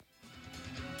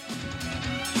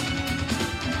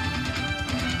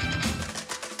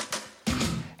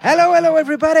Hello, hello,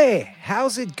 everybody.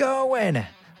 How's it going?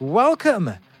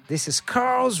 Welcome. This is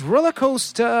Carl's Roller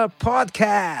Coaster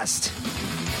Podcast.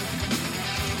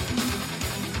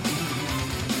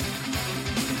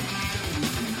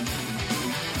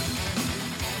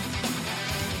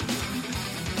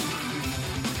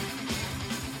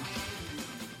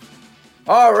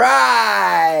 All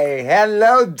right.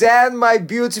 Hello, Dan, my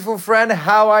beautiful friend.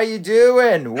 How are you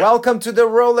doing? Welcome to the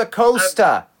roller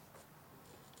coaster.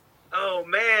 Oh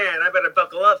man, I better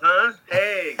buckle up, huh?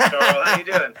 Hey, Carl, how you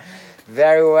doing?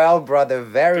 Very well, brother.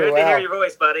 Very Good well. to hear your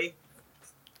voice, buddy.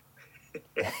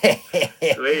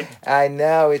 Sweet. I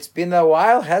know. It's been a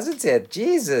while, hasn't it?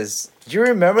 Jesus. Do you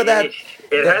remember that?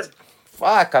 It has.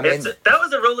 Fuck, I mean... That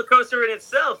was a roller coaster in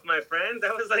itself, my friend.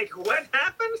 That was like, what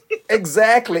happened?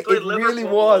 Exactly. It really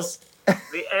was.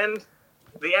 the end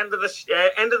of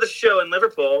the show in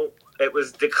Liverpool, it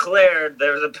was declared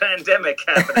there was a pandemic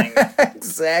happening.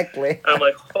 Exactly. I'm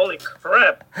like, holy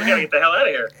crap, we gotta get the hell out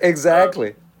of here.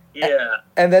 Exactly. Yeah.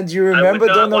 And then do you remember I would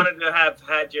not Donald? wanted to have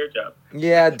had your job.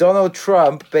 Yeah, Donald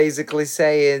Trump basically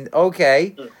saying,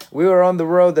 "Okay, we were on the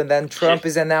road," and then Trump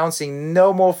is announcing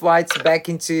no more flights back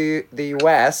into the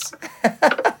U.S.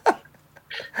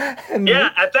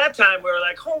 Yeah, at that time we were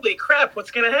like, "Holy crap,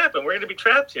 what's gonna happen? We're gonna be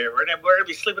trapped here. We're gonna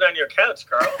be sleeping on your couch,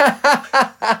 Carl."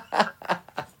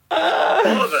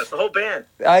 All of us, the whole band.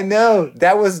 I know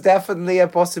that was definitely a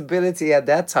possibility at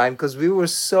that time because we were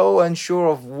so unsure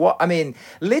of what. I mean,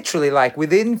 literally, like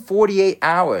within 48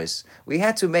 hours, we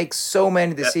had to make so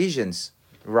many decisions,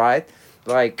 right?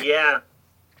 Like, yeah,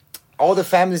 all the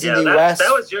families in the US.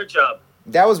 That was your job.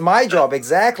 That was my job,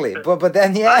 exactly. But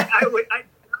then, yeah. I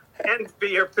envy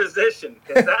your position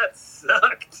because that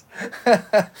sucked.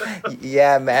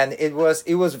 Yeah, man, it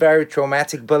was very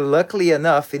traumatic. But luckily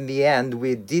enough, in the end,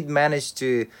 we did manage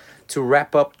to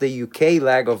wrap up the UK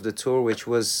leg of the tour, which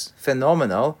was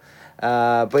phenomenal.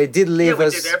 But it did leave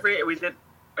us. We did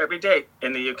every date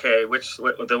in the UK, which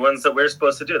the ones that we're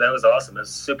supposed to do. That was awesome. It was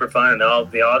super fun, and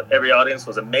every audience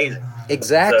was amazing.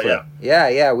 Exactly. So,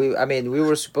 yeah. We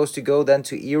were supposed to go then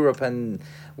to Europe, and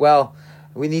well,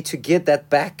 we need to get that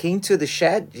back into the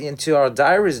shed, into our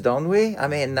diaries, don't we? I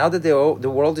mean, now that the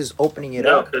world is opening it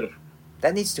up,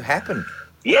 that needs to happen.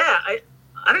 Yeah, I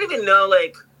don't even know,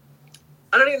 I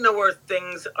don't even know where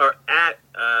things are at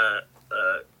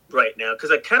right now,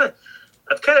 because I've kind of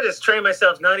just trained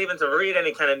myself not even to read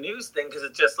any kind of news thing, because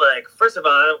it's just like, first of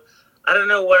all, I don't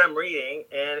know what I'm reading,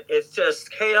 and it's just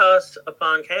chaos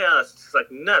upon chaos. It's like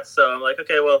nuts. So I'm like,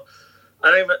 okay, well,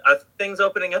 are things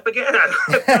opening up again? I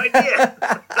have no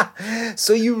idea.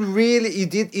 So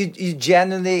you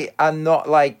genuinely are not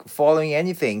like following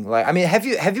anything. Like, I mean, have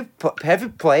you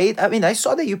played? I mean, I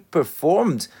saw that you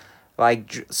performed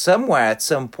like somewhere at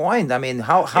some point. I mean,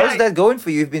 how's that going for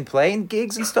you? You've been playing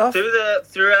gigs and stuff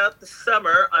throughout the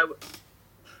summer. I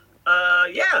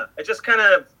just kind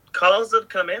of calls have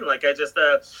come in. Like I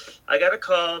got a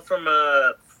call from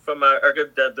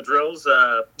the Drills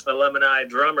alumni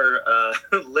drummer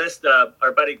list.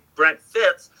 Our buddy Brent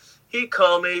Fitz, he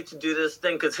called me to do this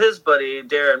thing because his buddy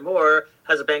Darren Moore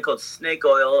has a band called Snake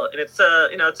Oil, and it's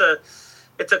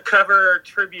a cover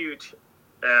tribute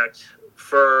act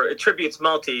it tributes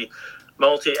multi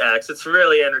acts. It's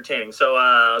really entertaining. So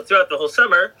throughout the whole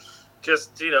summer,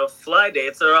 just fly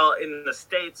dates. They're all in the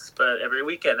States, but every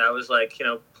weekend I was like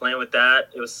playing with that.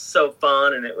 It was so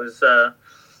fun, and it was.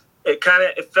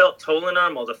 It felt totally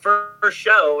normal. The first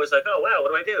show was like, oh wow, what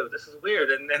do I do? This is weird.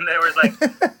 And then there was like,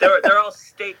 they're all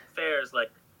state fairs,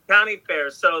 like county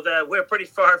fairs, so that we're pretty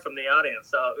far from the audience.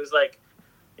 So it was like,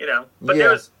 but it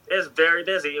was very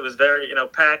busy. It was very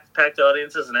packed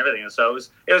audiences and everything. So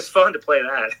it was fun to play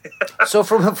that. So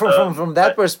from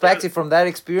that perspective, from that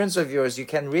experience of yours, you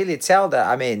can really tell that.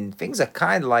 I mean, things are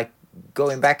kind of like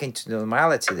going back into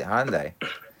normality, aren't they?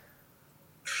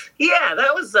 Yeah,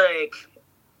 that was like.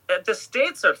 The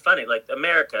States are funny, like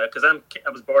America, because I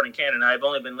was born in Canada. I've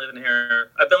been living here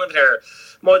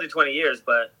more than 20 years,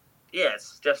 but yeah,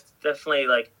 it's definitely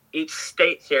like each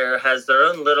state here has their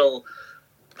own little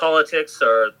politics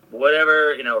or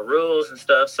whatever, rules and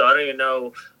stuff. So I don't even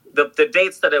know the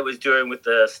dates that I was doing with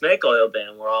the Snake Oil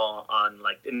band were all on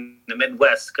like in the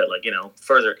Midwest, like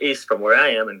further east from where I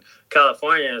am, and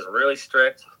California is really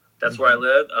strict. That's where I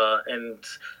live, and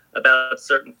about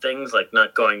certain things like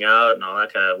not going out and all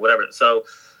that kind of whatever. So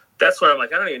that's where I'm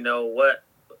like, I don't even know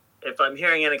if I'm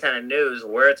hearing any kind of news,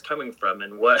 where it's coming from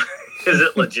and what is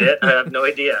it legit? I have no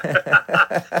idea.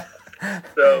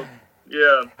 So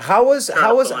yeah. How was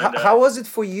it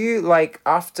for you? Like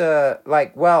after,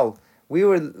 like, well, we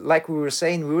were, like we were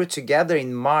saying, we were together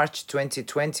in March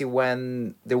 2020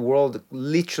 when the world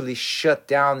literally shut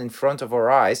down in front of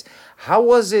our eyes. How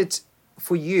was it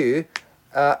for you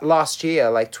last year,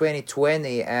 like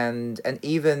 2020, and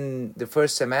even the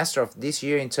first semester of this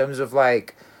year, in terms of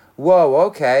like, whoa,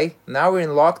 okay, now we're in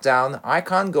lockdown. I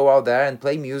can't go out there and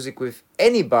play music with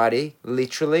anybody,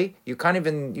 literally. You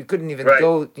couldn't even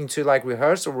go into like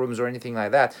rehearsal rooms or anything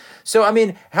like that. So I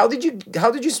mean, how did you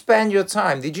spend your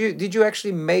time? Did you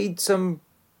actually made some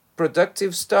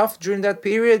productive stuff during that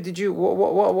period? Did you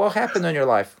what happened in your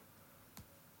life?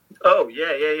 Oh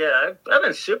yeah. I've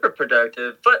been super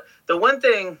productive. But the one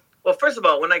thing, well, first of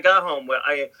all, when I got home,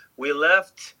 we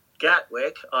left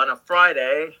Gatwick on a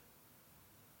Friday,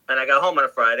 and I got home on a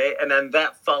Friday, and then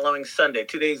that following Sunday,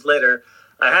 2 days later,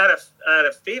 I had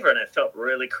a fever and I felt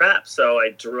really crap. So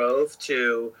I drove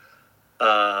to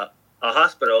a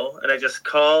hospital, and I just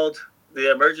called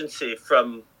the emergency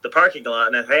from the parking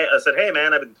lot, and I said, "Hey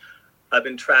man, I've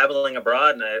been traveling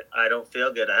abroad, and I don't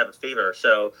feel good. I have a fever."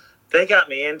 So they got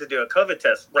me in to do a COVID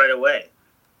test right away,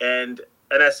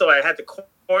 so I had to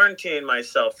quarantine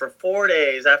myself for 4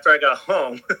 days after I got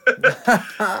home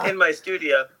in my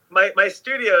studio. My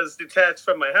studio is detached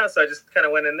from my house, so I just kind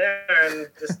of went in there and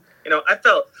just, I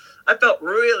felt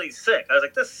really sick. I was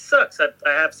like, this sucks. I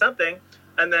have something.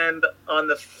 And then on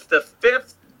the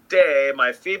fifth day,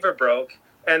 my fever broke,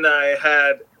 and I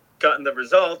had gotten the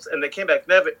results, and they came back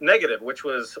negative, which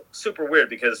was super weird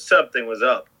because something was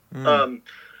up.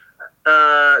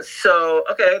 So,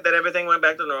 okay, then everything went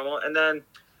back to normal. And then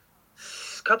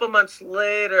a couple months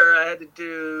later, I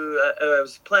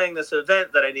was playing this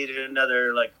event that I needed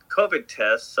another like COVID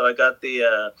test. So I got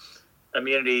the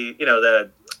immunity,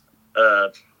 the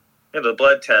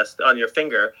blood test on your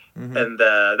finger. Mm-hmm. And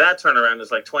that turnaround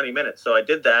is like 20 minutes. So I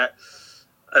did that,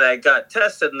 and I got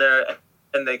tested in there,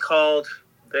 and they called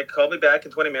me back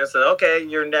in 20 minutes and said, okay,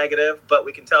 you're negative, but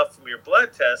we can tell from your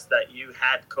blood test that you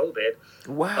had COVID.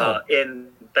 Wow.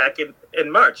 Back in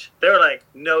March. They were like,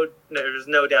 no, there's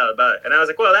no doubt about it. And I was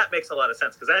like, well, that makes a lot of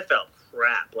sense, because I felt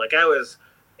crap. Like it was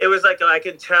like, I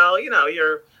could tell, you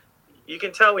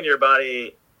can tell when your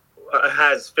body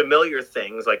has familiar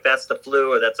things, like that's the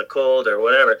flu or that's a cold or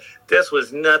whatever. This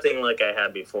was nothing like I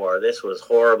had before. This was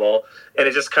horrible. And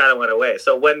it just kind of went away.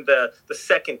 So when the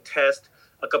second test,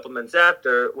 a couple months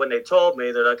after, when they told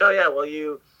me, they're like, oh yeah, well,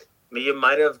 you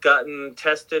might have gotten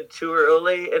tested too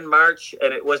early in March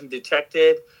and it wasn't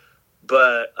detected,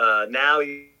 but now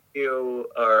you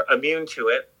are immune to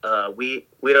it. We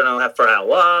don't know for how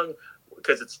long,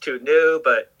 because it's too new,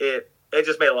 but it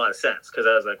just made a lot of sense, because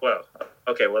I was like, well,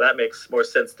 okay, well, that makes more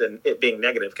sense than it being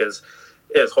negative, because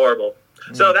it is horrible.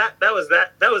 Mm. So that was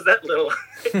that little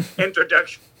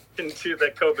introduction into the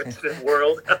COVID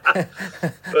world.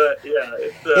 But yeah,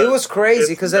 it was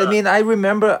crazy, because I mean, I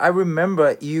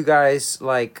remember you guys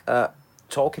like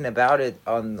talking about it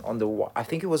on the, I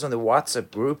think it was on the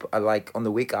WhatsApp group, like on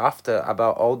the week after,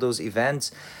 about all those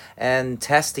events and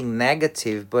testing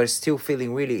negative, but still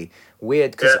feeling really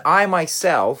weird, because I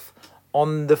myself,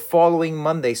 on the following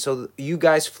Monday, so you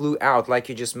guys flew out, like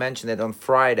you just mentioned it, on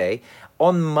Friday.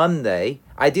 On Monday,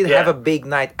 I did have a big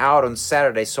night out on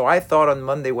Saturday, so I thought on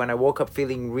Monday, when I woke up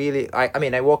feeling really, I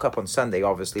mean, I woke up on Sunday,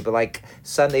 obviously, but like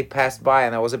Sunday passed by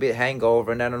and I was a bit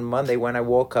hangover, and then on Monday when I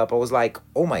woke up, I was like,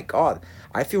 oh my God,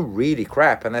 I feel really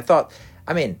crap. And I thought,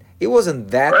 I mean, it wasn't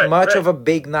that much of a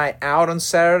big night out on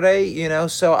Saturday,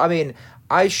 so I mean,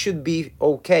 I should be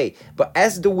okay. But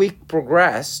as the week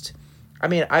progressed, I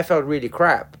mean, I felt really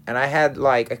crap, and I had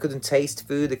I couldn't taste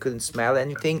food, I couldn't smell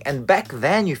anything. And back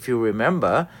then, if you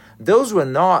remember, those were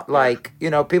not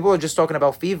people were just talking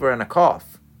about fever and a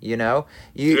cough,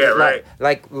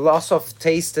 like loss of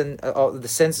taste and the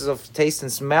senses of taste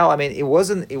and smell. I mean, it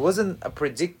wasn't a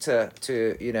predictor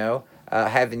to,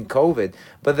 having COVID,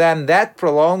 but then that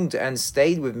prolonged and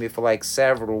stayed with me for like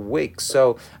several weeks.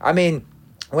 So, I mean,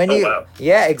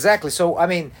 yeah, exactly. So, I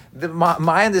mean,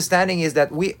 my understanding is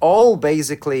that we all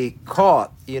basically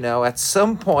caught, at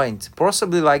some point,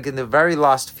 possibly like in the very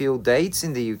last few dates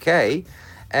in the UK.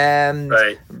 And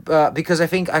because I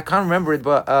can't remember it,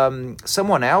 but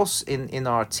someone else in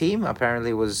our team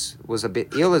apparently was a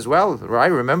bit ill as well,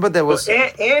 right? Remember there was...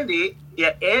 Well, Andy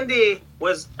did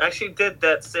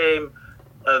that same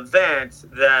event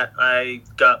that I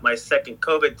got my second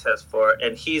COVID test for,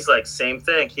 and he's like, same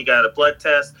thing. He got a blood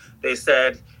test. They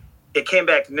said it came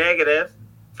back negative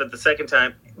for the second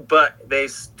time, but they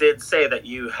did say that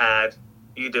you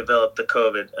developed the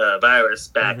COVID virus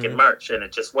back in March, and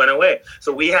it just went away.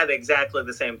 So we had exactly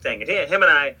the same thing. And him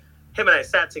and I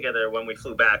sat together when we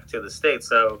flew back to the States.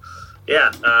 So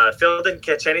Yeah, Phil didn't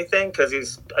catch anything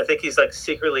because I think he's like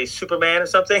secretly Superman or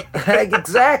something.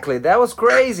 Exactly. That was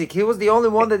crazy. He was the only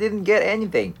one that didn't get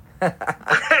anything.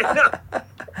 I know.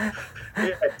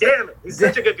 Yeah, damn it. He's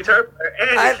such a good guitar player.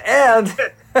 And and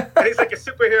he's like a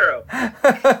superhero.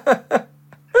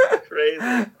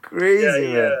 Crazy.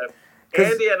 Crazy, man.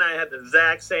 Andy and I had the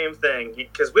exact same thing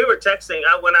because we were texting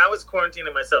when I was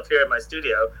quarantining myself here in my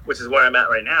studio, which is where I'm at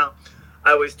right now.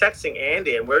 I was texting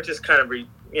Andy, and we're just kind of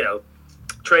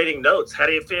trading notes. How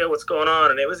do you feel? What's going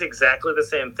on? And it was exactly the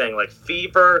same thing, like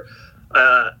fever.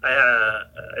 I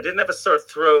didn't have a sore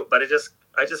throat, but I just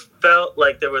felt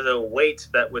like there was a weight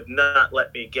that would not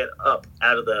let me get up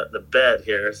out of the bed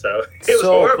here. So it was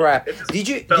horrible. Crap.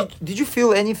 Did you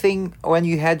feel anything when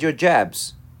you had your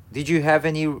jabs? Did you have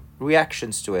any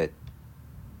reactions to it?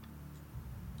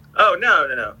 Oh, no.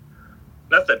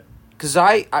 Nothing. Because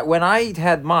I when I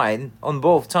had mine on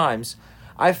both times,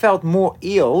 I felt more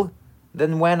ill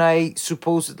than when I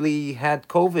supposedly had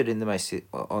COVID in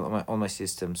on my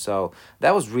system. So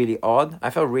that was really odd. I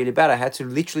felt really bad. I had to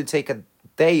literally take a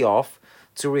day off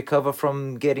to recover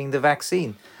from getting the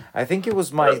vaccine. I think it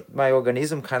was my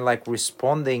organism kind of like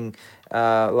responding,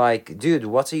 like, dude,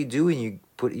 what are you doing?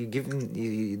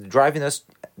 You driving us,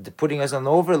 putting us on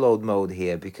overload mode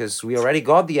here because we already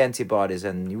got the antibodies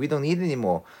and we don't need it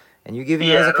anymore. And you're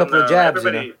giving us a couple of jabs.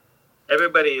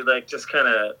 Everybody like just kind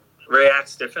of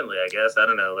reacts differently, I guess. I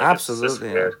don't know. Like, absolutely,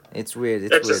 it's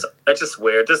weird. It's just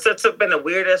weird. It's been the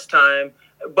weirdest time.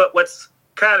 But what's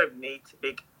kind of neat,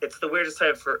 it's the weirdest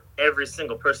time for every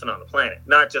single person on the planet,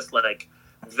 not just like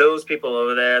those people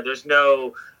over there. There's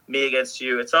no me against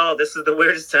you. It's all, this is the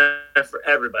weirdest time for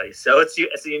everybody. So it's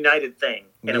a united thing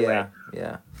in a way.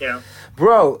 Yeah. You know,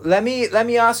 bro. Let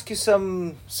me ask you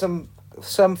something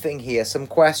here, some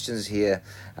questions here.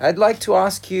 I'd like to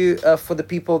ask you for the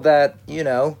people that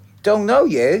don't know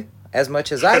you as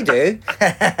much as I do.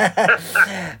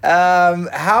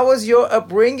 How was your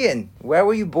upbringing? Where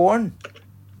were you born?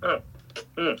 Well,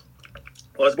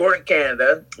 I was born in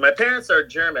Canada. My parents are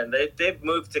German. They've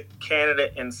moved to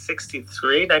Canada in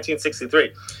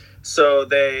 1963. So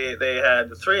they had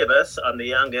the three of us. I'm the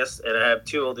youngest, and I have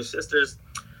two older sisters.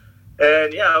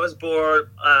 And yeah, I was born.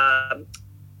 I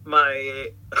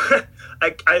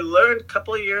learned a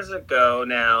couple of years ago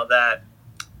now that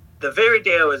the very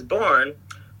day I was born,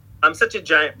 I'm such a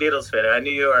giant Beatles fan. I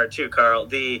knew you are too, Carl.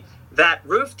 That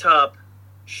rooftop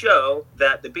show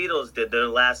that the Beatles did, their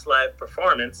last live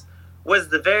performance, was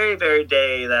the very, very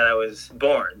day that I was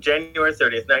born, January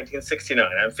 30th, 1969.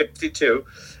 I'm 52,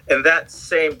 and that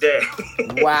same day.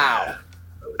 Wow.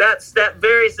 That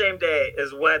very same day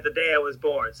is the day I was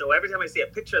born. So every time I see a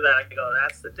picture of that, I go,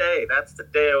 that's the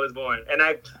day I was born. And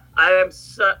I am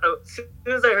so, as soon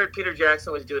as I heard Peter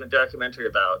Jackson was doing a documentary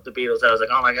about the Beatles, I was like,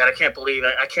 oh my God, I can't believe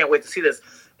it. I can't wait to see this.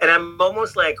 And I'm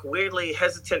almost like weirdly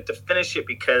hesitant to finish it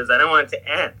because I don't want it to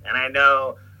end. And I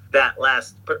know that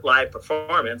last live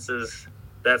performance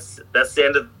that's the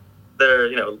end of their,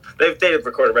 they've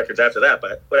recorded records after that,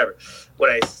 but whatever.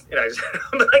 I'm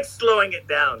like slowing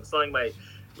my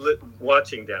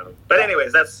watching down. But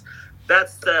anyways, that's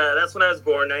when I was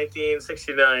born,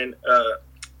 1969,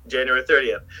 January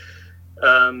 30th.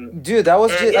 Dude, that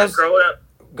was just growing up.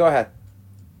 Go ahead.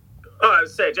 Oh, I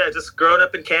would say, just growing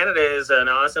up in Canada is an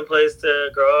awesome place to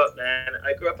grow up, man.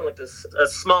 I grew up in a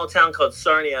small town called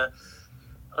Sarnia,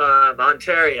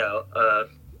 Ontario.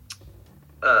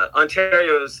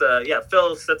 Ontario's,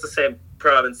 Phil's, that's the same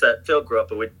province that Phil grew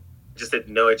up in. We just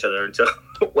didn't know each other until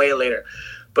way later.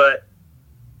 But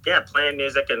yeah, playing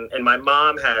music, and my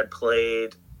mom had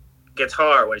played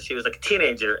guitar when she was like a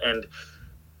teenager, and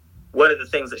one of the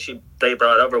things that they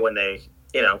brought over when they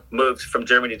moved from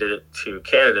Germany to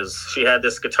Canada is she had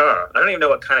this guitar. I don't even know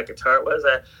what kind of guitar it was.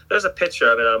 There's a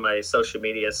picture of it on my social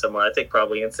media somewhere. I think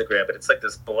probably Instagram, but it's like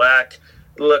this black,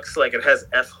 looks like it has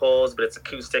F holes, but it's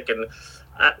acoustic. And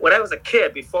when I was a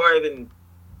kid, before I even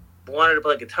wanted to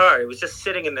play guitar, it was just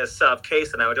sitting in this soft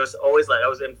case, and I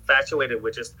was infatuated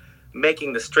with just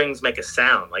making the strings make a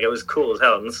sound. Like, it was cool as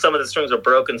hell. And some of the strings were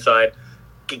broken, so I'd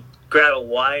grab a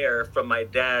wire from my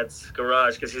dad's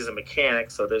garage because he's a mechanic,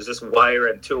 so there's just wire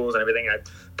and tools and everything. I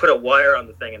put a wire on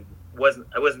the thing and I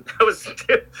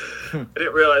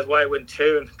didn't realize why it wouldn't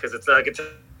tune, because it's not a guitar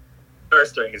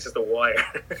string, it's just a wire.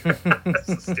 That's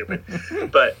so stupid.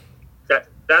 But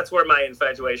that's where my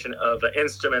infatuation of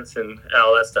instruments and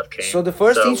all that stuff came. So the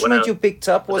first instrument you picked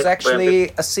up was actually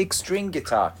a 6-string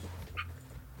guitar.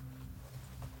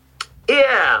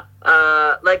 Yeah,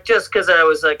 just because I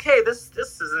was like, hey, this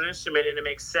is an instrument and it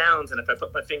makes sounds, and if I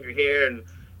put my finger here and,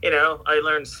 I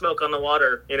learned Smoke on the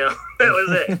Water, that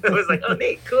was it. It was like, oh,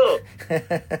 neat, cool.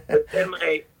 But then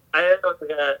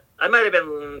I might have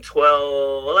been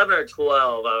 12, 11 or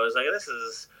 12. I was like, this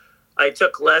is. I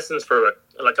took lessons for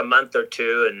like a month or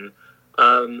two,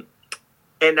 and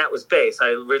that was bass. I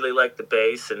really liked the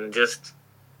bass, and just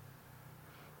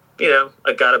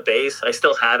I got a bass. I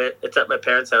still have it. It's at my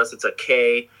parents' house. It's a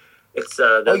K. It's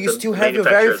you still have your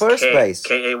very first bass.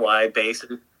 KAY bass.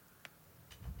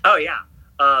 Oh yeah.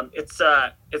 It's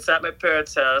at my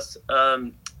parents' house.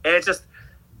 And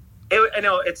I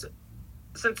know it's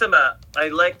since I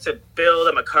like to build.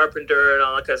 I'm a carpenter and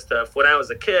all that kind of stuff. When I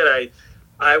was a kid,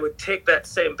 I would take that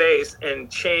same bass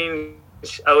and change.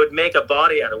 I would make a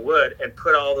body out of wood and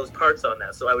put all those parts on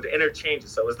that. So I would interchange it.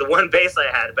 So it was the one bass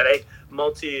I had, but I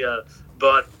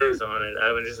bodies on it.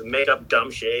 I would just make up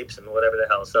dumb shapes and whatever the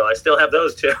hell. So I still have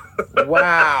those too.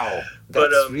 Wow,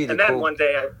 that's really cool. And then one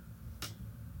day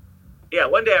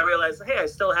I realized, hey, I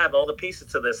still have all the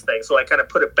pieces to this thing. So I kind of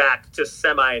put it back to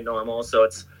semi-normal. So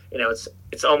it's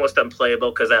it's almost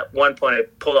unplayable because at one point I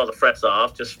pulled all the frets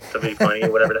off just to be funny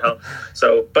or whatever the hell.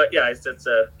 So, but yeah, it's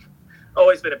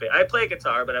always been a bass. I play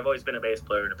guitar, but I've always been a bass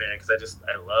player in a band because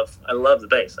I love the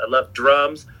bass. I love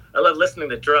drums. I love listening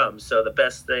to drums. So the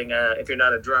best thing, if you're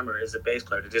not a drummer, is a bass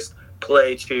player to just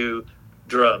play to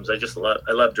drums. I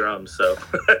love drums. So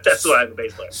that's why I'm a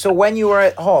bass player. So when you were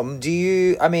at home, do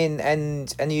you? I mean,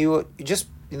 and you just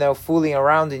fooling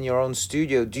around in your own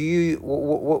studio. Do you?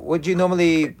 What do you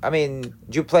normally? I mean,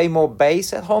 do you play more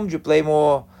bass at home? Do you play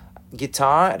more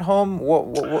guitar at home?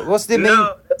 What's the main?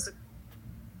 No,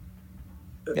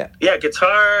 yeah.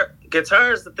 Guitar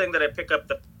is the thing that I pick up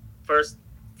the first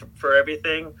for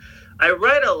everything. I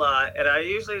write a lot, and I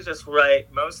usually just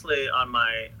write mostly on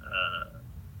my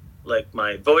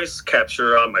my voice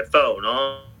capture on my phone.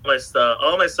 All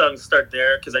my songs start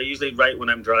there because I usually write when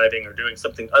I'm driving or doing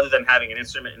something other than having an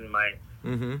instrument in my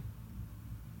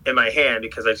in my hand,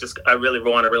 because I really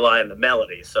want to rely on the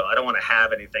melody. So I don't want to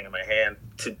have anything in my hand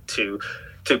to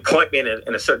point me in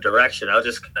a certain direction. I'll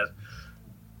just kind of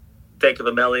think of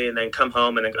a melody and then come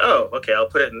home and then go, oh, okay, I'll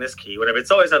put it in this key, whatever. It's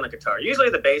always on the guitar.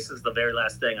 Usually the bass is the very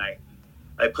last thing I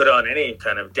put on any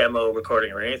kind of demo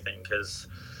recording or anything, because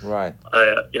right,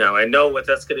 I know what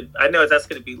that's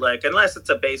gonna be like, unless it's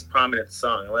a bass prominent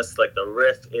song, unless like the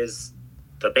riff is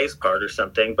the bass part or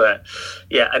something. But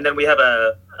yeah, and then we have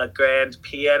a grand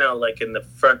piano like in the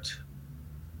front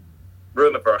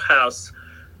room of our house.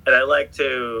 And I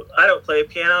don't play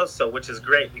piano, which is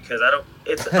great because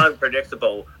it's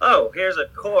unpredictable. Oh, here's a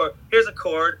chord.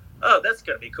 Oh, that's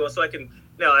going to be cool. So I can,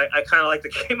 I kind of like to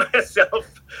keep myself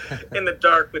in the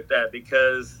dark with that,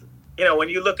 because, when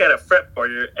you look at a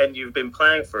fretboard and you've been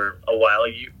playing for a while,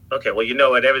 you know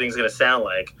what everything's going to sound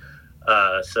like.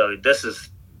 So this is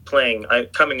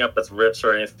coming up with riffs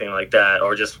or anything like that,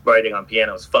 or just writing on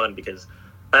piano is fun because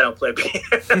I don't play piano.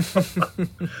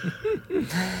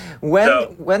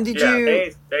 When did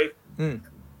you?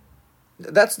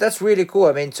 That's really cool.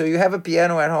 I mean, so you have a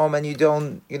piano at home and you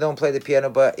don't play the piano,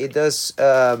 but it does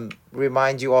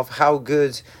remind you of how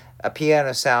good a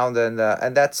piano sound, and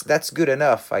that's good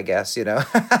enough, I guess.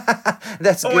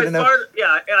 That's good enough.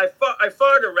 I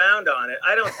fart around on it.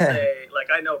 I don't say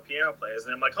I know piano players,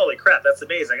 and I'm like, holy crap, that's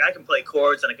amazing. I can play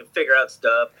chords and I can figure out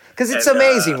stuff. Because it's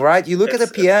amazing, right? You look at a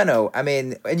piano. I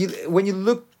mean, when you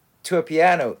look to a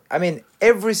piano, I mean,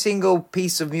 every single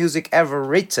piece of music ever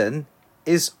written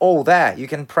is all there. You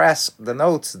can press the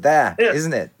notes there,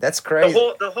 isn't it? That's crazy.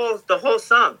 The whole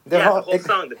song. The whole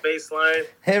song, the bass line,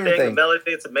 everything, the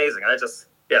melody. It's amazing.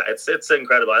 It's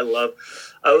incredible. I love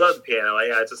the piano.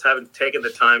 I just haven't taken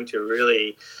the time to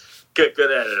really get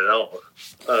good at it at all.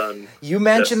 You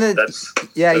mentioned it.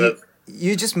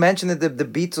 You just mentioned the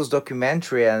Beatles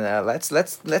documentary, and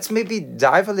let's maybe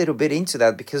dive a little bit into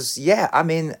that, because I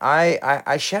mean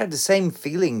I share the same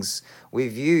feelings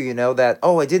with you. That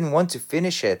I didn't want to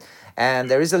finish it, and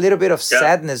there is a little bit of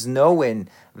sadness knowing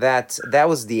that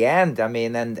was the end. I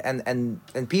mean, and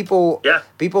people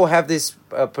have this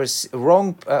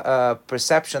wrong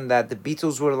perception that the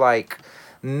Beatles were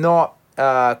not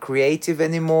creative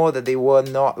anymore, that they were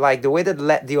not the way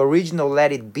that the original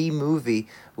Let It Be movie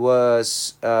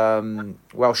was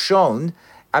shown.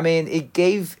 I mean, it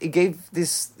gave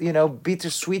this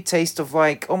bittersweet taste of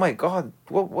oh my God,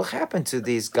 what happened to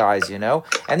these guys,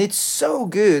 and it's so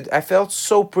good. I felt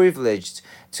so privileged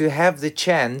to have the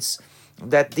chance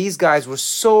that these guys were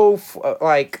so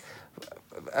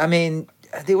I mean,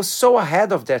 they were so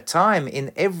ahead of their time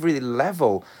in every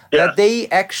level Yeah. that they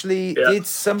actually Yeah. did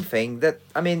something that,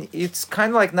 I mean, it's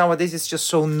kind of like nowadays it's just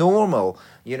so normal,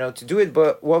 you know, to do it.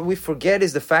 But what we forget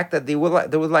is the fact that there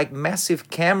were like massive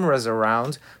cameras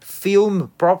around,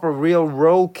 film proper real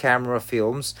roll camera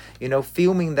films, you know,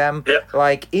 filming them Yeah.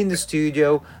 like in the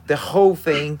studio, the whole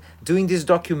thing, doing this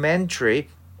documentary,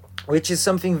 which is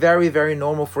something very, very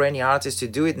normal for any artist to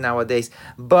do it nowadays.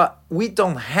 But we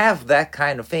don't have that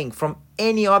kind of thing from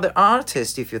any other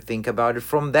artist, if you think about it,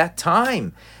 from that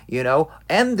time, you know.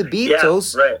 And the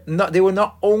Beatles, right. they were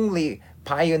not only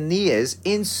pioneers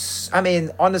in, I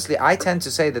mean, honestly, I tend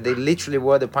to say that they literally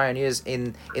were the pioneers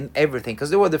in everything,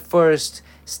 because they were the first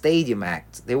stadium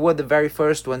act. They were the very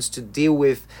first ones to deal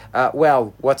with,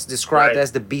 what's described Right.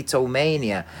 as the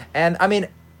Beatlemania. And I mean,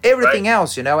 everything Right.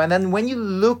 else, you know. And then when you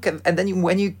look at, and then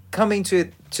when you come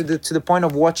into to the point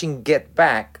of watching Get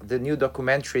Back, the new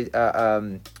documentary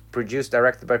produced,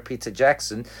 directed by Peter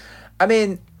Jackson, I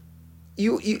mean,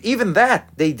 you even that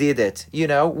they did it, you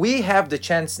know. We have the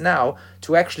chance now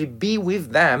to actually be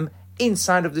with them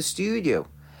inside of the studio,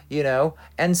 you know,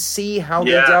 and see how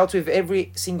they Yeah. dealt with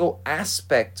every single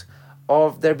aspect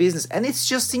of their business. And it's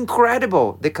just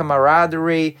incredible, the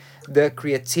camaraderie, the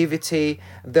creativity,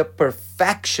 the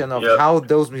perfection of Yep. how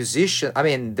those musicians, I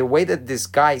mean, the way that these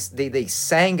guys they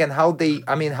sang, and how they,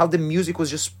 I mean, how the music was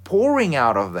just pouring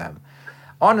out of them.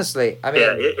 Honestly, I mean,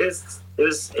 Yeah, it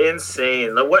was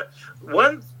insane.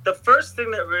 The first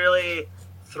thing that really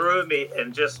threw me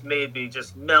and just made me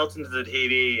just melt into the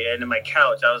TV and in my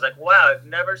couch, I was like, wow, I've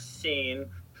never seen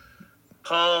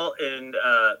Paul and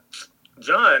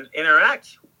John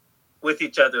interact with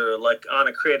each other like on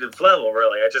a creative level.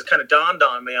 Really, it just kind of dawned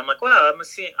on me. I'm like, wow,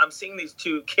 I'm seeing these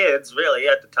two kids really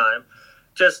at the time,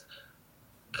 just,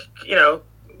 you know,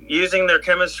 using their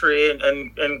chemistry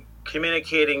and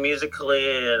communicating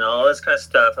musically and all this kind of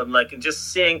stuff. I'm like, and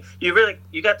just seeing, you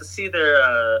got to see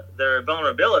their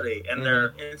vulnerability and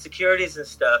their insecurities and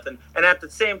stuff, and at the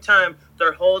same time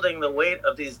they're holding the weight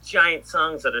of these giant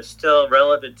songs that are still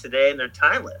relevant today, and they're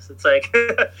timeless. It's like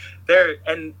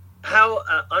and how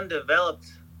undeveloped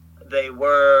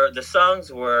the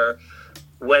songs were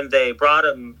when they brought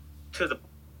them to the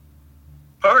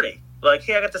party. Like,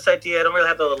 hey, I got this idea, I don't really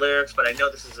have all the lyrics, but I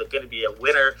know this is going to be a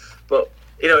winner. But,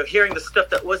 you know, hearing the stuff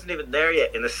that wasn't even there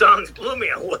yet in the songs blew me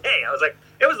away. I was like,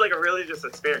 it was like a religious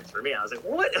experience for me. I was like,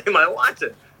 what am I watching?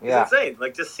 Yeah. It's insane.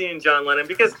 Like, just seeing John Lennon,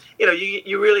 because, you know,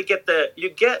 you really get you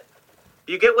get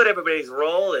what everybody's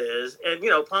role is. And, you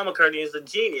know, Paul McCartney is a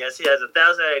genius. He has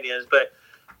 1,000 ideas, but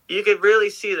you could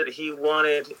really see that he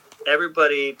wanted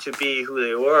everybody to be who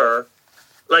they were.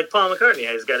 Like Paul McCartney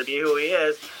has got to be who he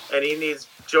is, and he needs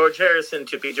George Harrison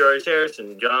to be George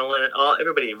Harrison, John Lennon,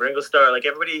 everybody, Ringo Starr, like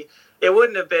everybody. It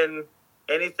wouldn't have been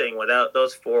anything without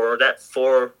those four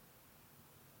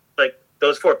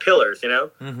pillars, you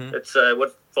know. Mhm. It's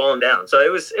what fallen down. So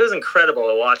it was incredible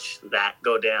to watch that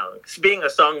go down. Being a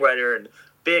songwriter and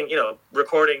being, you know,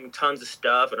 recording tons of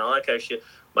stuff and all that kind of shit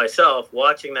myself,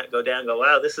 watching that go down, go,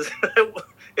 wow, this is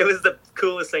it was the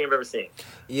coolest thing I've ever seen.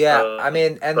 Yeah, I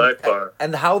mean, by far.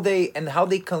 and how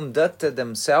they conducted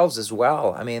themselves as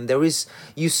well. I mean,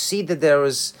 you see that there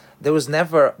was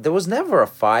never a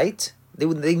fight.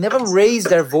 They never raised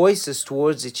their voices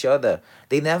towards each other.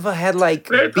 They never had like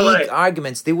Very big polite.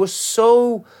 arguments. They were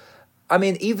so, I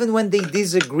mean, even when they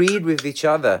disagreed with each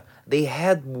other, they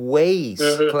had ways,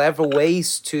 clever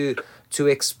ways to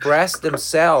express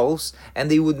themselves, and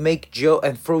they would make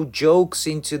and throw jokes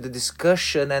into the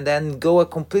discussion, and then go a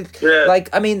complete like,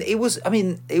 I mean, it was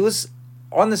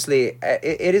honestly,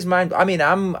 it is mind. I mean,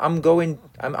 I'm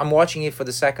watching it for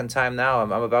the second time now.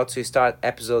 I'm about to start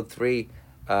episode 3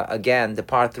 again, the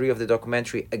part 3 of the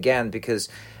documentary again, because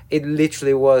it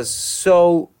literally was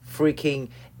so freaking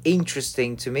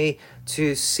interesting to me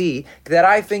to see that.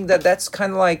 I think that's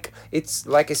kind of like, it's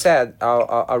like I said,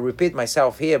 I'll repeat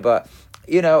myself here, but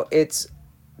you know, it's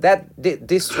that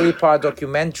this 3-part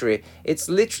documentary, it's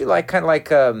literally like kind of like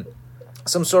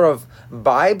some sort of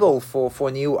Bible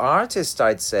for new artists,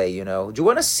 I'd say. You know, do you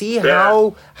want to see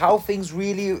how things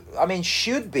really, I mean,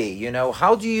 should be? You know,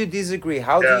 how do you disagree?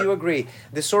 How do you agree?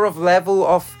 The sort of level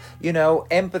of, you know,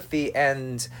 empathy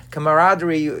and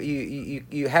camaraderie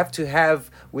you have to have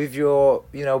with your,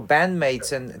 you know,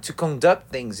 bandmates, and to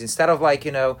conduct things instead of like,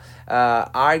 you know,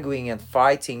 arguing and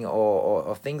fighting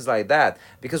or things like that.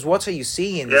 Because what are you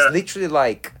seeing? It's literally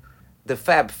like the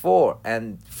Fab Four,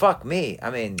 and fuck me,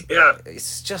 I mean,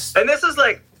 it's just, and this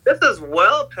is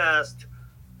well past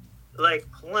like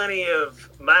plenty of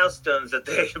milestones that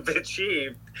they've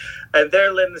achieved, and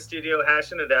they're in the studio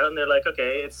hashing it out, and they're like,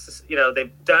 okay, it's, you know,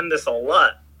 they've done this a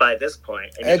lot by this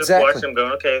point, and you just Exactly. watch them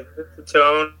going, okay, here's the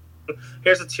tone,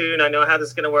 here's a tune. I know how this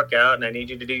is going to work out, and I need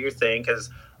you to do your thing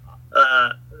because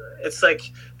it's like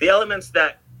the elements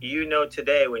that you know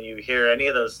today when you hear any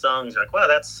of those songs, you're like, wow,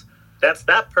 that's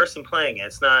that person playing it.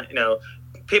 It's not,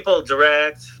 people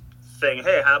direct saying,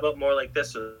 hey, how about more like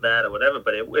this or that or whatever.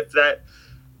 But if that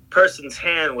person's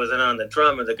hand wasn't on the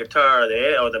drum or the guitar or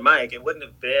the mic, it wouldn't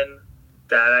have been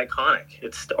that iconic.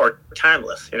 Or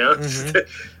timeless, Mm-hmm.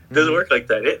 It doesn't work like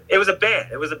that. It was a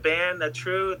band. It was a band. The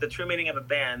true meaning of a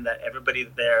band, that everybody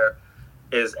there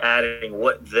is adding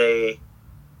what they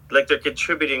like. They're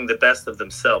contributing the best of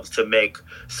themselves to make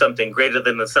something greater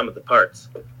than the sum of the parts.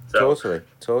 So Totally.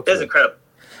 it's incredible.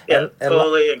 Yeah, And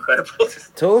totally incredible.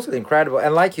 totally incredible.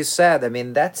 And like you said, I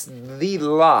mean, that's the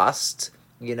last,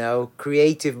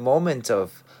 creative moment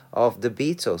of the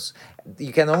Beatles.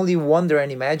 You can only wonder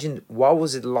and imagine what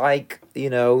was it like,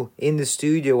 in the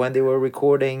studio when they were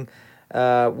recording,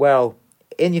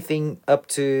 anything up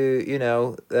to,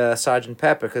 Sergeant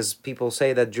Pepper, because people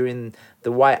say that during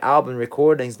the White Album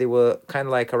recordings, they were kind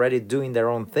of like already doing their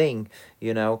own thing,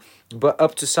 but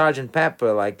up to Sergeant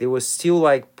Pepper, like they were still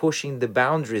like pushing the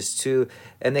boundaries to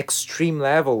an extreme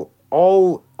level,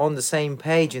 all on the same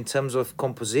page in terms of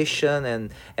composition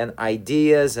and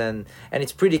ideas, and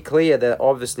it's pretty clear that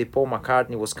obviously Paul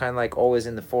McCartney was kind of like always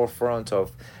in the forefront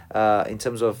of in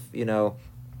terms of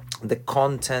the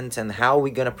content and how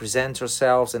we're gonna present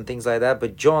ourselves and things like that,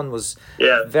 but John was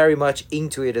very much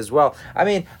into it as well. I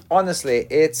mean, honestly,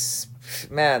 it's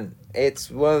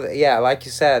like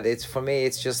you said, it's, for me,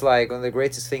 it's just like one of the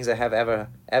greatest things I have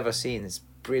ever seen. It's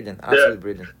brilliant, absolutely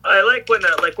brilliant. I like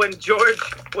when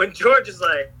George is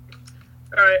like,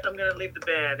 all right, I'm gonna leave the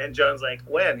band, and John's like,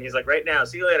 when? He's like, right now,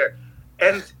 see you later.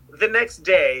 And the next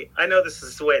day, I know this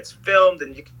is the way it's filmed,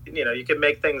 and you can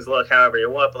make things look however you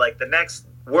want, but like the next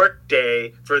work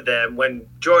day for them, when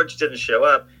George didn't show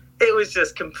up, it was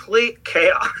just complete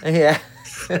chaos. Yeah.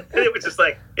 It was just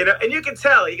like, and you can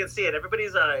tell, you can see it in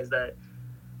everybody's eyes that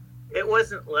it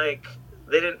wasn't like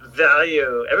they didn't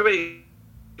value, everybody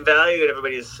valued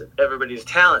everybody's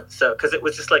talent. So, because it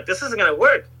was just like, this isn't going to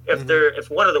work if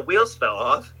one of the wheels fell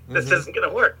off. This isn't going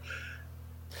to work.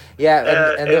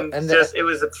 Yeah, it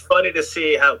was funny to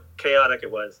see how chaotic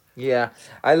it was. Yeah,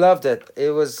 I loved it.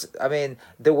 It was, I mean,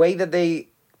 the way that they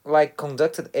like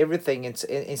conducted everything.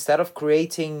 Instead of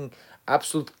creating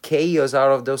absolute chaos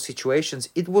out of those situations,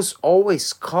 it was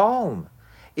always calm.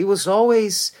 It was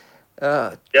always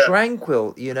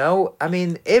tranquil. I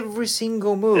mean, every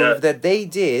single move that they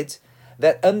did,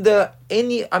 that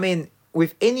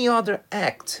with any other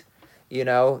act,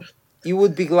 it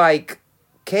would be like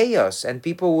chaos, and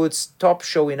people would stop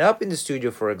showing up in the studio,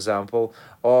 for example,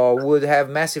 or would have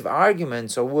massive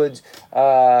arguments, or would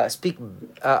speak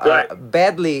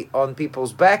badly on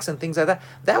people's backs and things like that.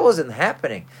 That wasn't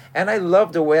happening, and I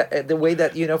love the way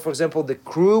that for example, the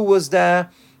crew was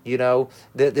there.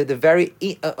 The very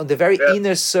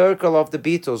inner circle of the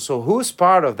Beatles. So who's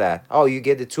part of that? Oh, you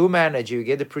get the tour manager, you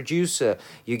get the producer,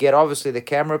 you get obviously the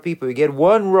camera people, you get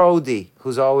one roadie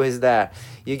who's always there.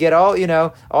 You get all,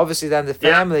 obviously then the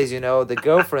families, the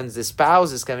girlfriends, the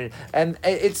spouses coming, and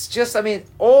it's just, I mean,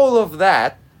 all of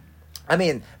that. I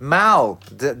mean, Mal,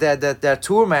 their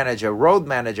tour manager, road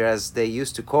manager, as they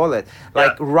used to call it,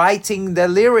 like writing the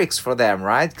lyrics for them,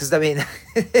 right? Because I mean,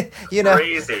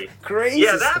 crazy.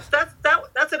 Yeah,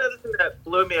 that's another thing that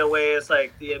blew me away. Is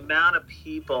like the amount of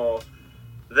people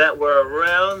that were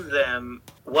around them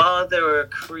while they were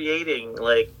creating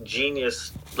like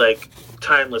genius, like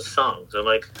timeless songs. I'm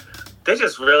like,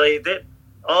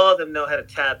 all of them know how to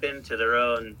tap into their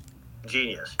own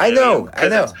genius. I know.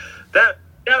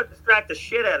 That would distract the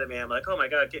shit out of me. I'm like, oh my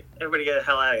god, everybody get the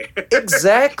hell out of here.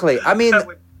 Exactly. I mean,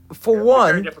 for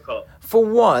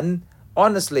one,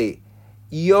 honestly,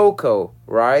 Yoko,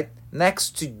 right,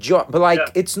 next to John, but like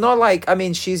it's not like, I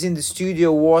mean, she's in the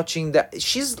studio watching that.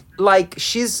 She's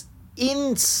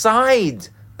inside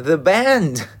the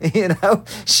band.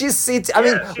 She's sitting. I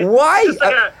mean, why? It's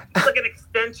like an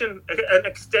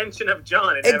extension of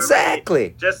John. And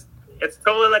exactly. It's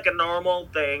totally like a normal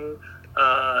thing.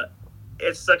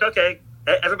 It's like, okay,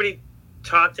 everybody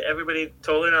talked to everybody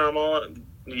totally normal.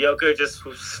 Yoko just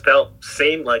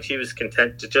seemed like she was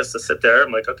content to sit there.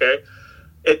 I'm like, okay.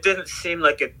 It didn't seem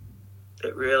like it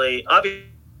really, obviously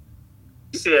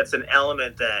it's an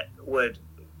element that would,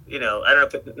 I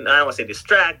don't want to say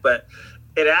distract, but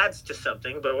it adds to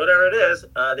something. But whatever it is,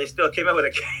 they still came out with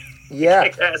a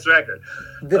kick-ass record.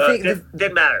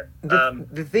 Didn't matter.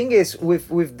 The thing is,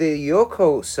 with the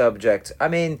Yoko subject, I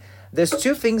mean, there's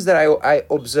two things that I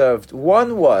observed.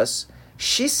 One was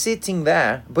she's sitting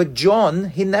there, but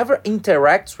John, he never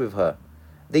interacts with her.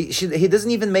 he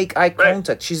doesn't even make eye Right.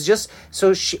 contact. She's just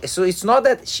so it's not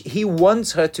that he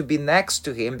wants her to be next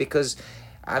to him because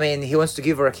I mean, he wants to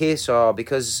give her a kiss, or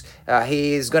because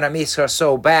he's gonna miss her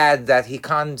so bad that he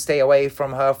can't stay away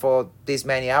from her for this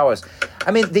many hours.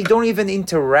 I mean, they don't even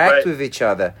interact Right. with each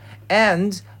other,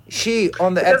 and she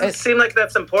on the It doesn't seem like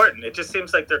that's important. It just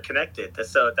seems like they're connected.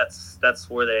 So that's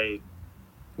where they.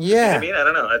 You know what yeah. I mean, I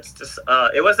don't know. It's just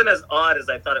it wasn't as odd as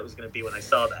I thought it was going to be when I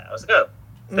saw that. I was like, oh,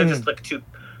 they're just like two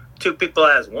people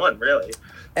as one, really.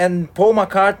 And Paul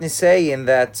McCartney saying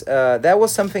that that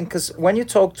was something, because when you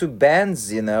talk to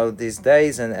bands, you know, these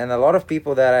days, and a lot of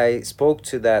people that I spoke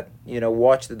to that, you know,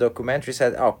 watched the documentary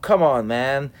said, oh, come on,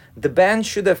 man, the band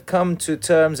should have come to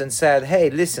terms and said, hey,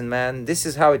 listen, man, this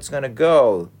is how it's gonna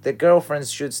go, the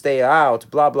girlfriends should stay out,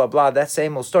 blah blah blah, that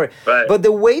same old story. Right. But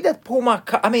the way that Paul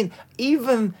McCartney, I mean,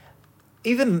 even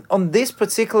on this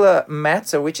particular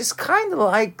matter, which is kind of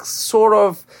like sort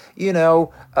of, you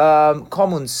know,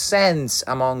 common sense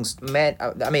amongst men,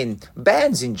 I mean,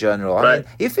 bands in general. I Right. mean,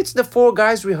 if it's the four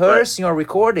guys rehearsing or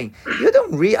recording, you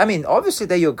don't I mean, obviously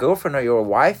that your girlfriend or your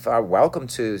wife are welcome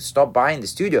to stop by in the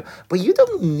studio, but you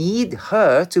don't need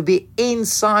her to be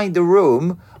inside the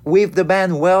room with the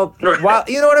band while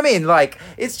you know what I mean, like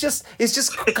it's just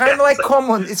kind of like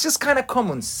common, it's just kind of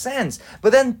common sense.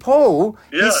 But then Paul,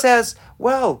 he Yeah. says,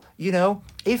 well, you know,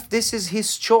 if this is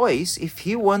his choice, if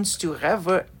he wants to have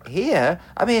her here,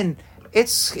 I mean,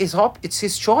 it's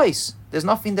his choice, there's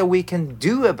nothing that we can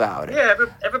do about it. Yeah,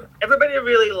 everybody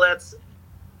really lets.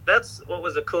 That's what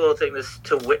was a cool thing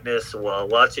to witness while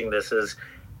watching this is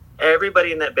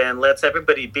everybody in that band lets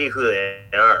everybody be who they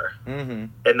are, Mm-hmm.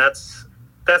 and that's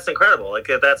incredible. Like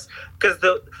that's because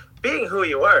the being who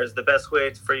you are is the best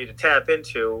way for you to tap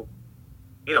into,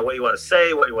 you know, what you want to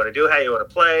say, what you want to do, how you want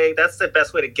to play. That's the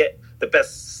best way to get the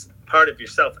best part of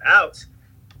yourself out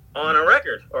on a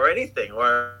record or anything,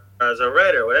 or as a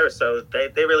writer or whatever. So they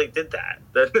really did that.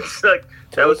 That's like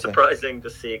that was Totally. surprising to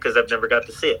see because I've never got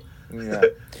to see it. Yeah.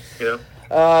 You know,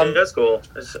 Um, that's cool.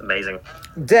 It's amazing.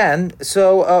 Dan,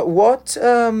 so what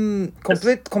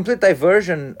complete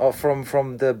diversion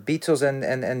from the Beatles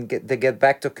and the Get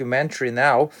Back documentary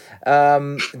now?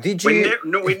 Did We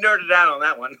you? we nerded out on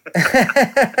that one.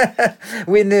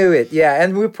 We knew it, yeah,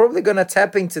 and we're probably gonna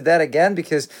tap into that again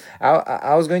because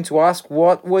I was going to ask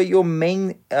what were your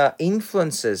main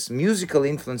influences, musical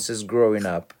influences growing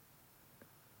up.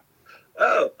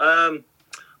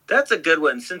 That's a good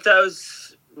one. Since I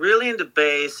was really into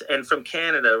bass and from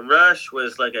Canada, Rush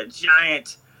was like a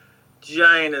giant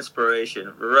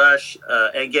inspiration. Rush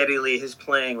and Geddy Lee, his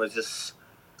playing was just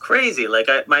crazy. Like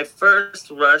my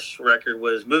first Rush record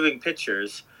was Moving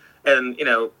Pictures, and you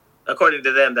know, according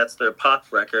to them, that's their pop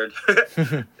record.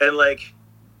 And like,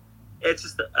 it's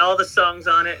just all the songs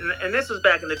on it. And this was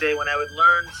back in the day when I would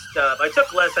learn stuff. I took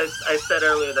I said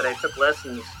earlier that I took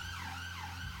lessons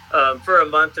for a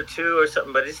month or two or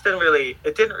something, but it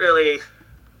didn't really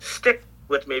stick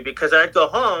with me because I'd go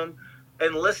home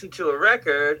and listen to a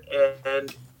record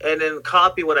and then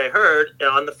copy what I heard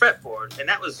on the fretboard, and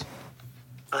that was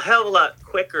a hell of a lot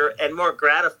quicker and more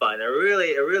gratifying. I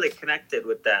really connected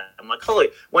with that. I'm like, holy!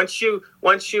 Once you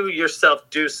yourself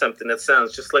do something that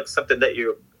sounds just like something that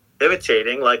you're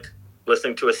imitating, like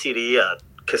listening to a CD, a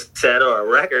cassette, or a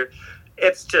record,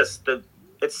 it's just the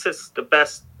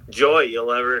best joy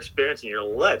you'll ever experience in your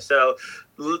life. So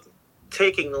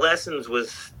taking lessons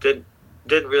didn't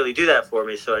really do that for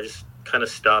me, so I just kind of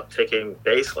stopped taking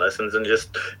bass lessons and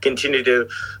just continued to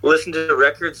listen to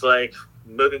records like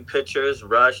Moving Pictures,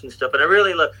 Rush, and stuff. And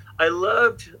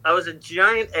I was a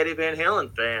giant Eddie Van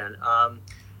Halen fan,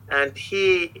 and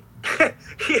he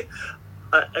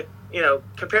you know,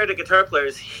 compared to guitar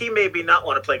players, he made me not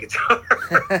want to play guitar.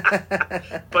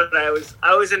 But I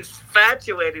was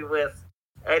infatuated with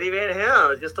Eddie Van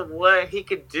Halen, just the way he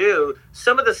could do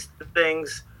some of the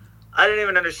things I didn't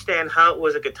even understand how it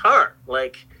was a guitar,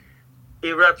 like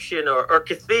Eruption or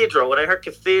Cathedral. When I heard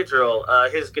Cathedral,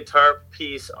 his guitar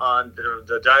piece on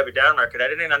the Dive It Down record, I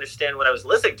didn't even understand what I was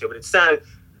listening to, but it sounded,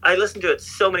 I listened to it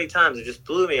so many times, it just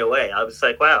blew me away. I was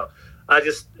like, wow, I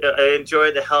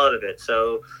enjoyed the hell out of it.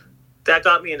 So that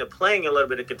got me into playing a little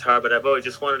bit of guitar, but I've always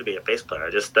just wanted to be a bass player.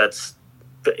 Is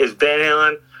Van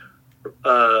Halen,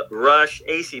 Rush,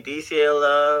 AC/DC I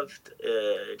loved,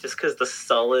 just because the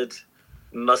solid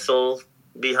muscle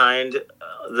behind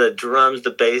the drums,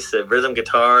 the bass, the rhythm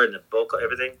guitar, and the vocal,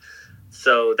 everything.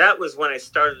 So that was when I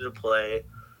started to play.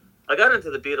 I got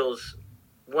into the Beatles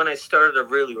when I started to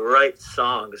really write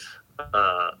songs,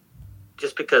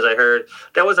 just because I heard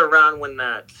that was around when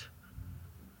that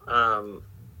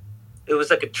it was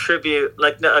like a tribute,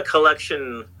 like a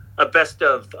collection a best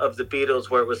of the Beatles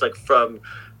where it was like from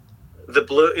the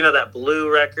blue, that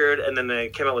blue record, and then they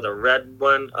came out with a red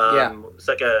one. It's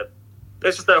like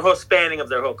it's just their whole spanning of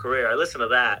their whole career. I listened to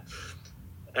that,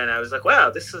 and I was like,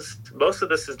 wow, most of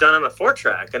this is done on a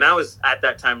 4-track, and I was at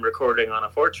that time recording on a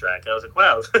 4-track. I was like,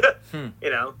 wow,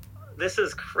 this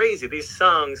is crazy. These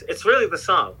songs, it's really the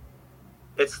song.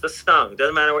 It's the song. It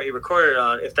doesn't matter what you record it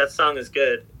on. If that song is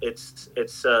good, it's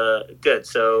good.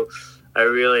 So I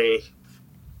really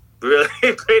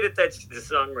paid attention to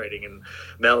songwriting and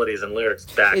melodies and lyrics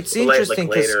back. It's interesting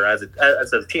later as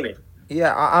a teenager.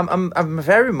 Yeah, I'm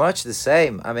very much the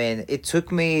same. I mean, it took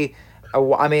me.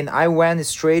 I went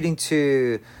straight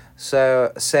into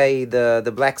say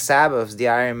the Black Sabbaths, the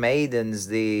Iron Maidens,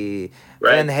 the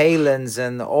Van Halens,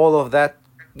 and all of that.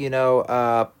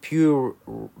 Pure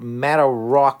metal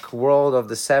rock world of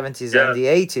the 70s and the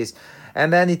 80s.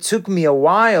 And then it took me a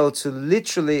while to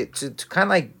literally to kind of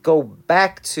like go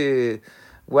back to,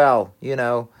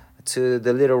 to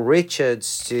the Little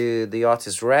Richards, to the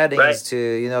Otis Reddings,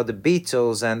 to, the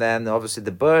Beatles, and then obviously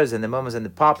the Byrds and the Mamas and the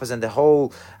Papas and the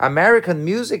whole American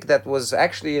music that was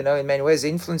actually, in many ways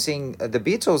influencing the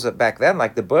Beatles back then,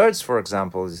 like the Byrds, for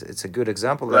example. It's a good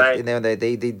example. Right. That,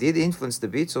 they did influence the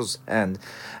Beatles. And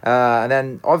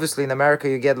then obviously in America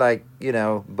you get like,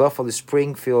 Buffalo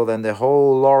Springfield and the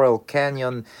whole Laurel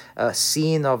Canyon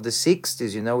scene of the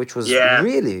 60s, which was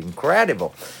really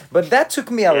incredible. But that took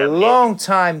me a long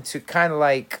time to kind of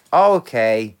like,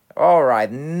 okay, all right,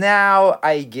 now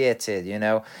I get it,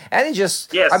 and it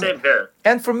just same here.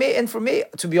 And for me,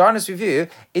 to be honest with you,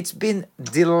 it's been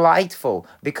delightful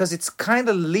because it's kind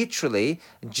of literally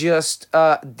just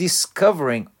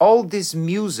discovering all this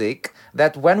music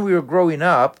that when we were growing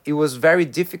up, it was very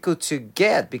difficult to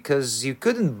get because you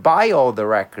couldn't buy all the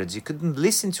records, you couldn't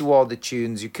listen to all the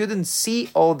tunes, you couldn't see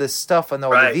all the stuff and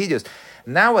all the videos.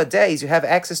 Nowadays, you have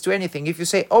access to anything. If you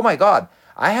say, oh my God,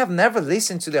 I have never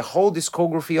listened to the whole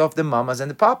discography of the Mamas and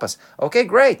the Papas. Okay,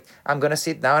 great. I'm going to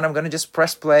sit down and I'm going to just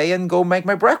press play and go make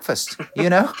my breakfast,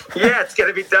 Yeah, it's going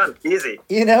to be done. Easy.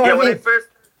 What I mean?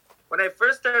 When I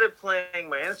first started playing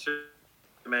my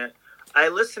instrument, I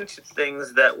listened to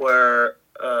things that were,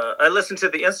 I listened to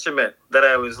the instrument that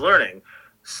I was learning.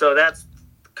 So that's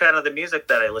kind of the music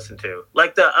that I listened to.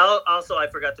 Like also I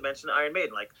forgot to mention Iron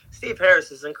Maiden. Like Steve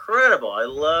Harris is incredible. I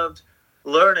loved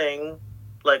learning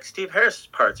like Steve Harris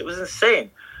parts. It was insane.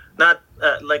 Not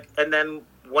and then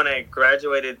when I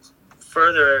graduated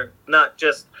further, not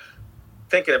just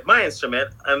thinking of my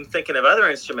instrument, I'm thinking of other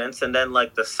instruments and then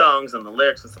like the songs and the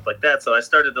lyrics and stuff like that. So I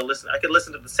started to listen. I could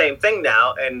listen to the same thing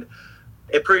now and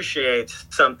appreciate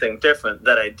something different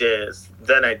than I did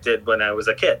when I was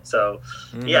a kid. So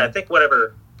I think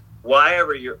for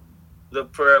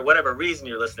whatever reason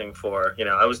you're listening for,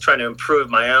 I was trying to improve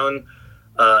my own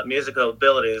musical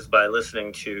abilities by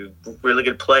listening to really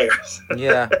good players.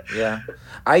 Yeah.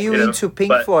 Are you into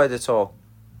Pink Floyd at all?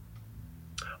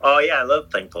 Oh yeah, I love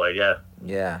Pink Floyd.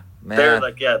 Yeah, man. They're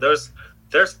like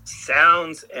their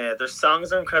sounds and their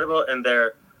songs are incredible, and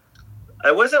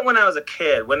I wasn't when I was a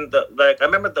kid. I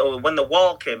remember when The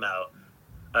Wall came out,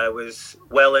 I was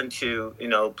well into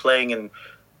playing in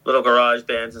little garage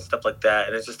bands and stuff like that,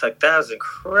 and it's just like that was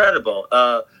incredible.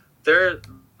 They're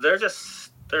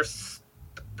just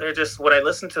when I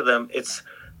listen to them, it's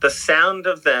the sound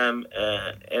of them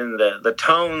and the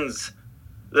tones,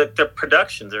 the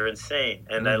productions are insane,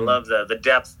 and I love the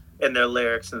depth in their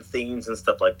lyrics and themes and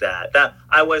stuff like that. That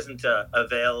I wasn't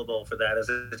available for that as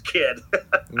a kid.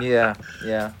 Yeah.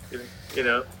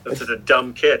 It's just a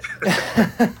dumb kid.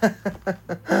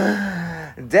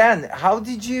 Dan, how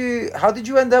did you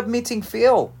end up meeting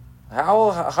Phil?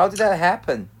 How did that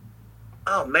happen?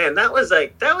 Oh man, that was a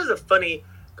funny.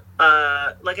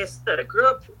 Like I said, I grew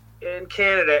up in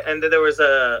Canada, and I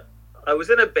was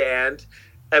in a band,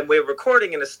 and we were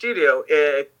recording in a studio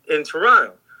in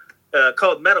Toronto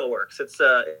called Metalworks.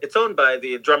 It's owned by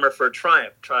the drummer for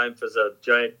Triumph. Triumph is a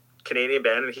giant Canadian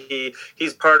band, and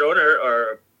he's part owner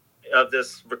of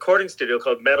this recording studio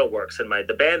called Metalworks. And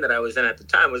the band that I was in at the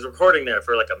time was recording there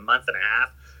for like a month and a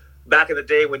half. Back in the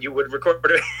day when you would record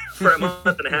it for a month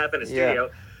and a half in a studio.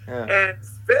 Yeah. And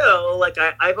Phil,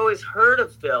 I've always heard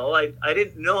of Phil. I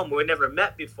didn't know him. We never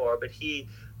met before, but he,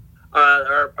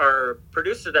 our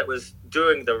producer that was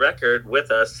doing the record with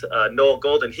us, Noel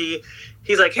Golden, he's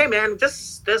like, hey man,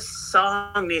 this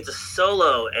song needs a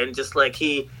solo. And just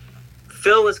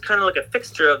Phil was kind of like a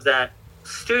fixture of that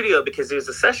studio because he was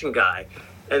a session guy.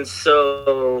 And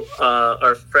so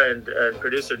our friend and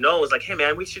producer Noel was like, hey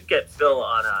man, we should get Phil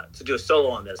on to do a solo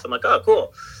on this. I'm like, oh,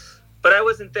 cool. But I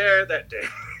wasn't there that day.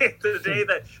 The day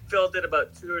that Phil did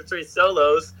about 2 or 3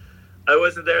 solos, I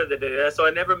wasn't there the day, so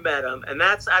I never met him. And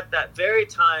that's at that very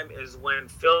time is when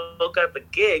Phil got the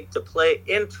gig to play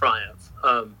in Triumph.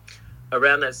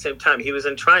 Around that same time, he was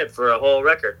in Triumph for a whole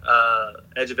record,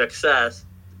 Edge of Excess.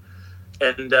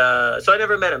 And so I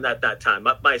never met him at that time.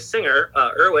 My singer,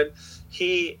 Erwin,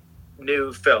 he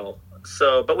knew Phil.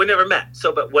 So, but we never met.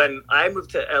 So, but when I moved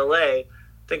to LA, I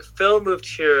think Phil moved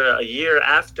here a year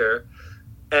after,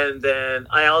 and then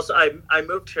I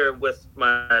moved here with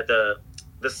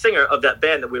the singer of that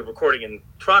band that we were recording in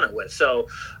Toronto with. So,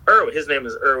 Erwin, his name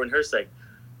is Erwin Herseg.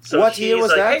 So what year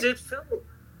was that? Hey, dude, Phil.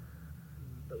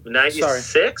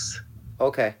 96.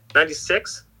 Okay.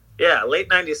 96. Yeah, late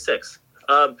 96.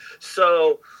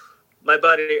 So my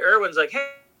buddy Erwin's like, hey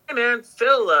man,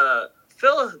 Phil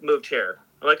moved here.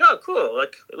 I'm like, oh cool,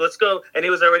 like let's go. And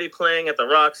he was already playing at the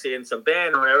Roxy in some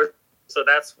band or whatever. So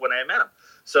that's when I met him.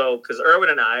 So because Erwin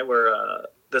and I were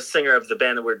the singer of the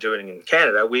band that we're doing in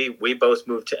Canada, we both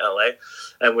moved to LA,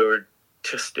 and we were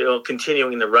just still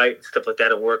continuing to write stuff like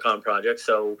that and work on projects.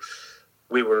 So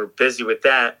we were busy with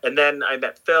that. And then I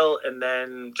met Phil, and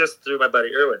then just through my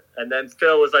buddy Erwin. And then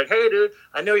Phil was like, hey dude,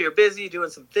 I know you're busy doing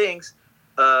some things,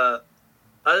 other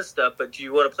stuff, but do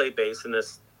you want to play bass in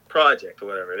this project or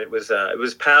whatever? And it was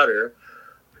Powder.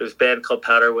 It was a band called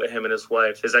Powder with him and his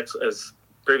wife, his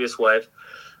previous wife.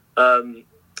 And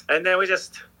then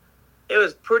it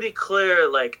was pretty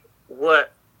clear like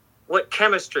what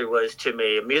chemistry was to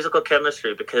me, musical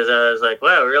chemistry, because I was like,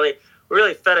 wow, we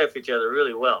really fed off each other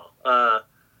really well,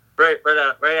 right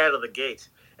out of the gate.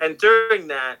 And during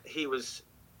that, he was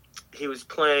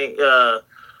playing a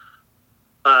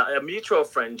mutual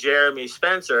friend, Jeremy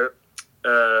Spencer,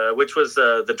 which was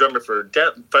the drummer for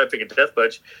Five Finger Death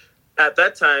Punch. At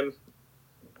that time,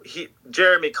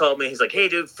 Jeremy called me. He's like, hey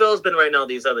dude, Phil's been writing all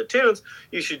these other tunes.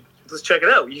 Let's check it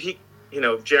out.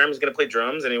 Jeremy's gonna play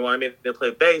drums, and he wanted me to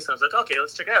play bass. And I was like, okay,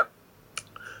 let's check it out.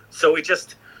 So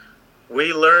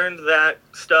we learned that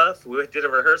stuff. We did a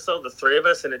rehearsal, the three of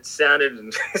us, and it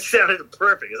sounded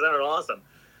perfect. It sounded awesome.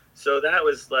 So that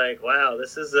was like, wow,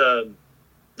 this is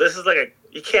like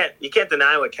you can't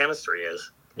deny what chemistry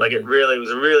is. Like it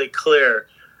was really clear,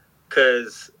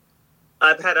 because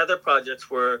I've had other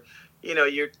projects where,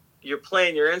 you're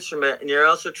playing your instrument and you're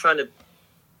also trying to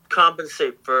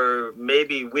compensate for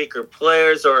maybe weaker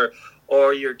players, or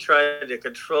you're trying to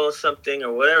control something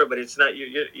or whatever, but it's not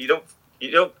you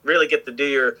don't really get to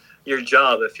do your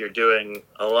job if you're doing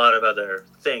a lot of other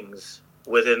things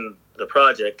within the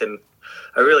project. And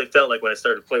I really felt like when I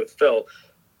started to play with Phil,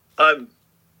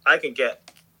 I can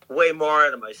get way more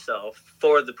out of myself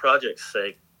for the project's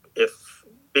sake,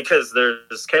 because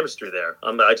there's chemistry there.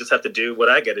 I just have to do what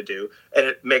I got to do, and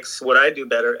it makes what I do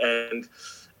better, and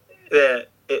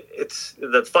it's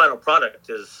the final product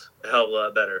is a hell of a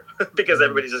lot better because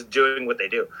everybody's just doing what they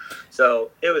do. So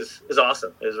it was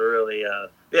awesome. It was really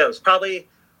it was probably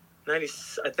 90.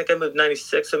 I think I moved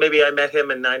 96, so maybe I met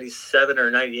him in 97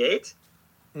 or 98.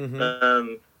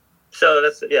 So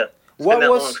that's What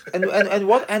was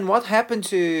what happened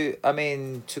to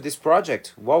this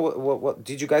project? What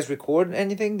did you guys record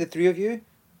anything, the three of you?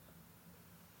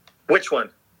 Which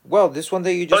one? Well, this one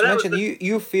that you just mentioned.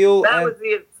 You feel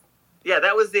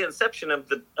that was the inception of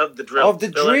the drill. Of the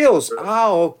drills.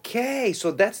 Oh, okay.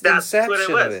 So that's the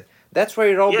inception of it. That's where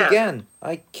it all began.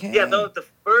 Yeah, the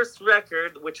first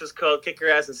record, which was called Kick Your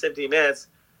Ass in 17 Minutes,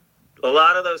 a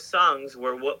lot of those songs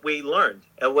were what we learned.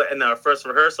 In our first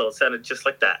rehearsal, it sounded just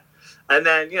like that. And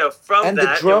then, from that... And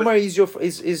the drummer is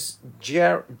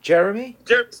Jeremy? Jeremy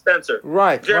Spencer.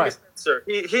 Right, Jeremy Spencer.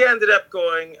 He ended up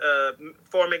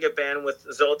forming a band with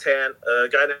Zoltan, a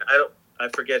guy that I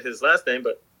forget his last name,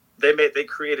 but they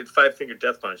created Five Finger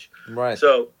Death Punch. Right.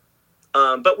 So,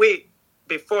 but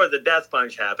before the Death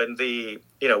Punch happened, we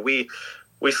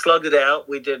slugged it out.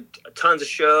 We did tons of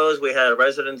shows. We had a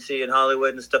residency in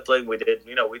Hollywood and stuff like. We did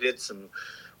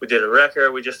a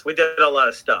record. We did a lot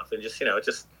of stuff, and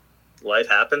just life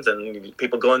happens and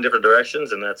people go in different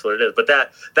directions, and that's what it is. But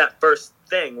that first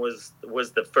thing was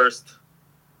the first.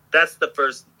 That's the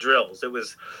first drills. It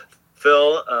was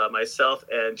Phil, myself,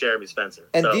 and Jeremy Spencer.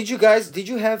 And did you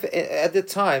have at the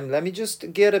time, let me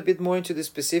just get a bit more into the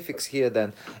specifics here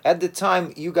then. At the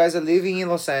time, you guys are living in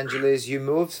Los Angeles, you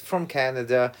moved from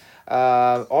Canada,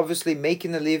 obviously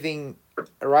making a living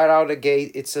right out of the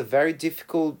gate, it's a very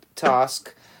difficult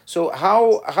task. So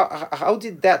how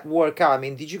did that work out? I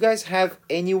mean, did you guys have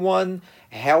anyone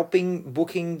helping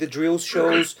booking the drill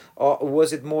shows, or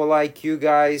was it more like you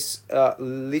guys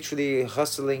literally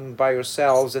hustling by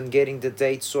yourselves and getting the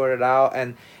dates sorted out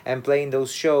and playing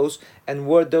those shows? And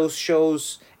were those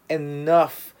shows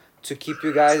enough to keep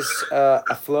you guys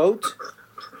afloat?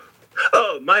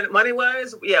 Oh, money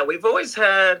wise, yeah, we've always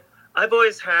had. I've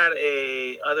always had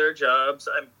other jobs.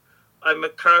 I'm a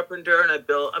carpenter and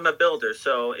I'm a builder,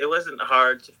 so it wasn't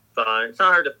hard to find. It's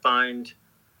not hard to find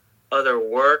other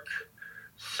work.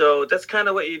 So that's kind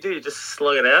of what you do. You just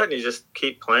slug it out and you just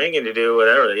keep playing and you do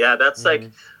whatever. Yeah, that's like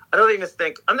I'm not even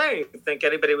think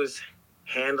anybody was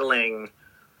handling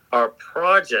our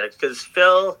project because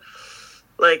Phil,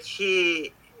 like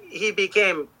he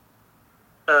became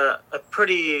a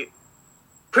pretty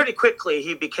quickly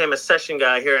he became a session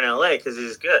guy here in LA because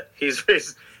he's good. He's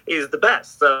the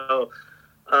best. So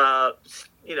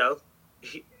you know,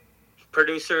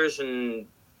 producers and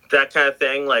that kind of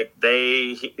thing, like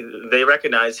they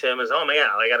recognize him as, oh my god,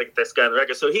 I got to get this guy on the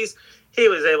record. So he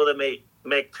was able to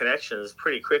make connections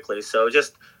pretty quickly. So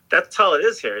just that's all it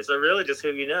is here. It's really just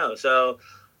who you know. So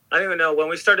I don't even know when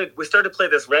we started to play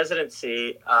this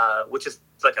residency, which is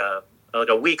like a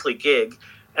weekly gig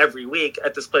every week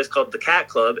at this place called the Cat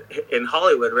Club in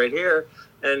Hollywood right here.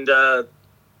 And I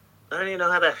don't even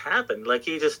know how that happened. Like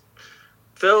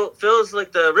Phil's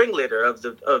like the ringleader of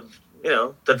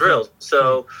the drills.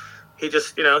 So he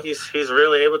just, he's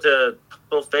really able to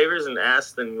pull favors and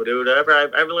ask and do whatever.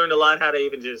 I've learned a lot how to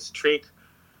even just treat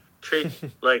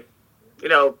like,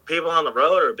 people on the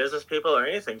road or business people or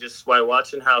anything, just by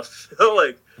watching how Phil,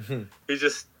 like, he's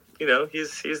just,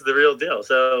 he's the real deal.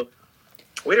 So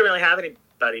we didn't really have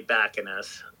anybody backing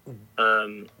us.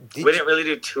 We didn't really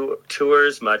do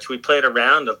tours much. We played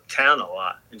around the town a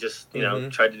lot and just,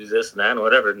 tried to do this and that and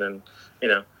whatever. And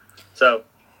then, so.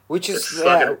 Which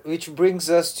brings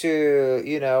us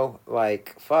to,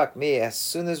 like, fuck me, as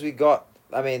soon as we got,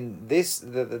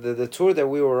 the tour that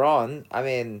we were on,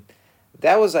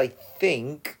 that was, I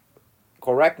think,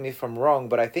 correct me if I'm wrong,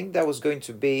 but I think that was going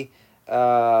to be,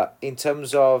 in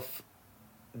terms of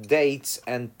dates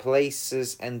and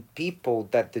places and people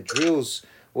that the Drills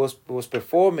was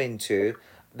performing to,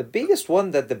 the biggest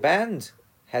one that the band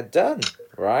had done,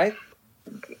 right?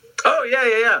 Oh,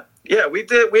 yeah. Yeah, we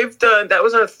did. We've done, that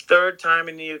was our third time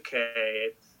in the UK, I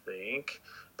think.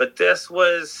 But this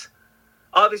was,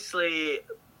 obviously,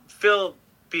 Phil,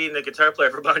 being the guitar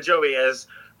player for Bon Jovi,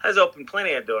 has opened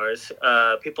plenty of doors.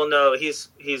 People know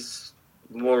he's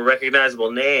more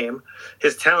recognizable name.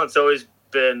 His talent's always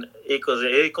been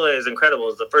equally as incredible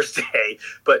as the first day,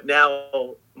 but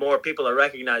now more people are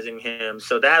recognizing him.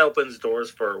 So that opens doors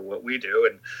for what we do.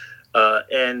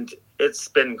 And it's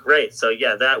been great. So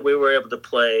yeah, that we were able to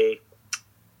play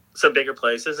some bigger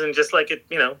places and just like it,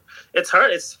 it's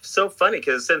hard. It's so funny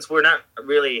because since we're not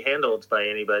really handled by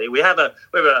anybody, we have a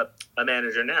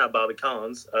manager now, Bobby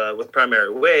Collins, with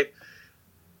Primary Wave.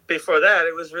 Before that,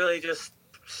 it was really just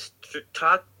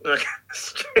talk, like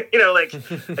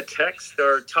a text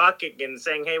or talking and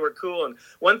saying, "Hey, we're cool." And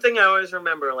one thing I always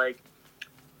remember, like,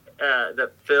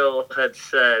 that Phil had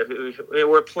said, we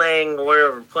were playing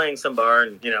some bar,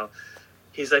 and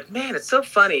he's like, "Man, it's so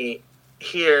funny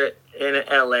here in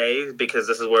LA because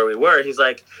this is where we were." He's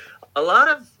like, a lot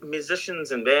of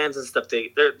musicians and bands and stuff,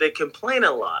 they complain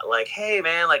a lot, like, "Hey,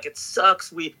 man, like it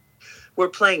sucks. We're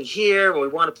playing here and we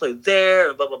want to play there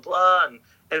and blah blah blah." And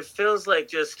it feels like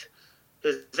just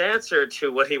his answer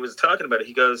to what he was talking about.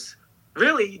 He goes,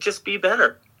 "Really, just be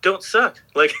better. Don't suck."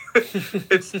 Like,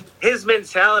 it's his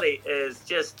mentality is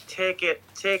just take it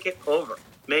over,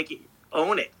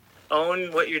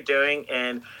 own what you're doing,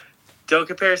 and don't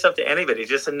compare yourself to anybody.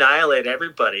 Just annihilate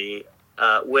everybody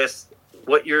with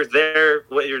what you're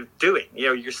doing.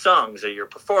 Your songs or your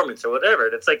performance or whatever.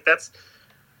 It's like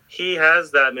he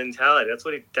has that mentality.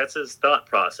 That's his thought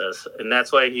process, and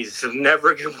that's why he's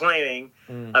never complaining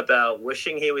about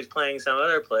wishing he was playing some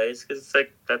other place, because it's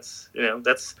like that's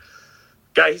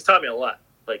guy. He's taught me a lot.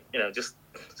 Like, just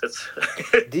that's.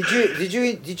 Did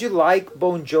you like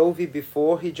Bon Jovi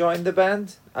before he joined the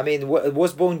band?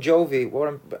 Was Bon Jovi?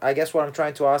 What I'm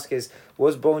trying to ask is,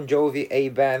 was Bon Jovi a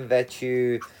band that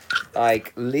you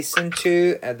like listened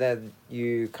to and then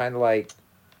you kind of like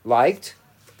liked?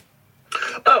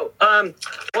 Oh, well,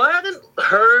 I haven't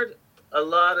heard a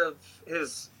lot of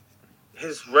his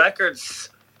records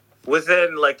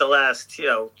within like the last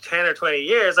 10 or 20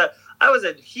 years. I was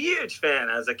a huge fan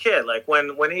as a kid. Like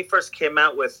when he first came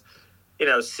out with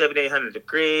 700-800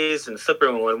 Degrees and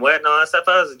Slippery When Wet and all that stuff,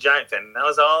 I was a giant fan. That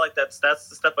was all like that's the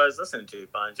stuff I was listening to.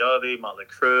 Bon Jovi, Motley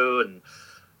Crue, and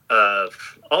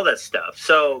all that stuff.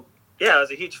 So yeah, I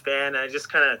was a huge fan. I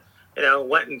just kind of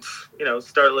went and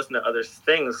started listening to other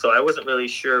things. So I wasn't really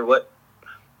sure what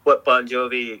Bon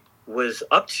Jovi was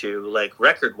up to, like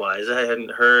record wise. I hadn't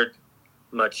heard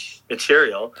much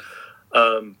material,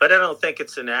 but I don't think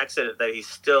it's an accident that he's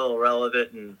still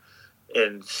relevant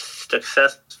and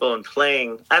successful and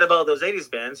playing out of all those '80s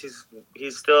bands,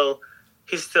 he's still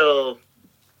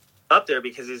up there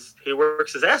because he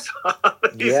works his ass off.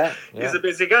 He's a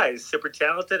busy guy. He's super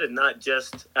talented, and not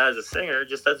just as a singer,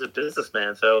 just as a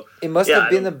businessman. So it must have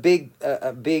been a big.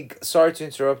 Sorry to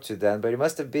interrupt you, Dan, but it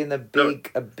must have been a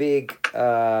big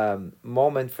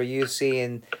moment for you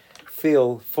seeing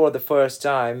Phil for the first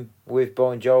time with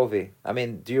Bon Jovi. I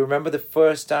mean, do you remember the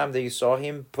first time that you saw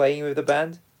him playing with the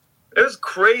band? It was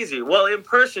crazy. Well, in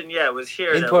person, yeah, it was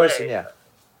here in person, LA. yeah.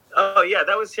 Oh, yeah,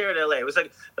 that was here in LA. It was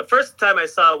like the first time I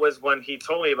saw it was when he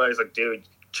told me about it. He's like, dude,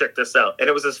 check this out. And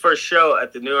it was his first show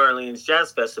at the New Orleans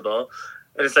Jazz Festival.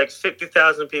 And it's like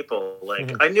 50,000 people. Like,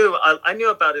 I knew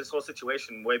about his whole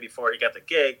situation way before he got the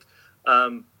gig.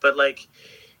 But, like,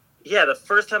 yeah, the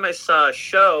first time I saw a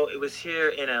show, it was here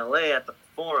in LA at the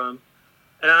Forum.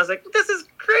 And I was like, this is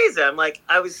crazy. I'm like,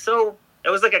 it was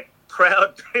like a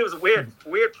proud, it was a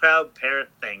weird proud parent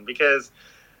thing because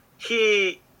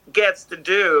he gets to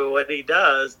do what he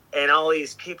does, and all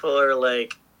these people are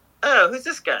like, oh, who's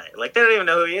this guy? Like, they don't even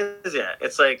know who he is yet.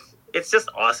 It's like, it's just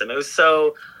awesome. It was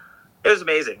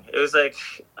amazing. It was like,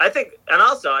 I think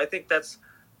that's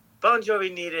Bon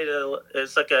Jovi needed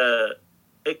it's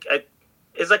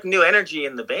like new energy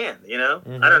in the band, you know?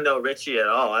 Mm-hmm. I don't know Richie at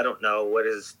all. I don't know what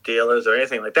his deal is or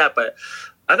anything like that, but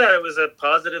I thought it was a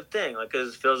positive thing, like,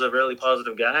 because Phil's a really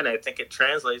positive guy, and I think it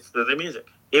translates to the music.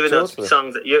 Even though it's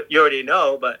songs that you already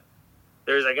know, but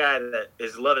there's a guy that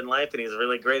is loving life, and he's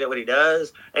really great at what he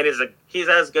does, and he's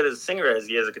as good as a singer as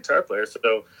he is a guitar player,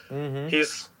 so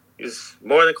he's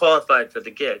more than qualified for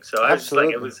the gig. So I was just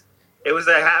like, it was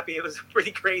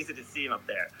pretty crazy to see him up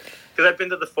there. Because I've been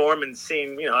to the Forum and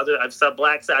seen, I saw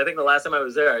Black Sabbath. I think the last time I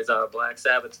was there, I saw a Black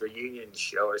Sabbath reunion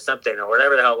show or something, or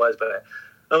whatever the hell it was, but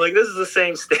I'm like, this is the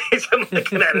same stage I'm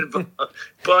looking at it.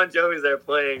 Bon Jovi's there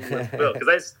playing with Phil.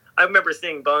 Because I remember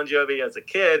seeing Bon Jovi as a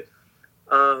kid.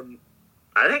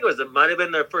 I think it might have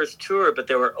been their first tour, but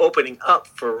they were opening up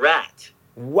for Rat.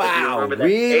 Wow,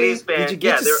 really? 80s band. Did you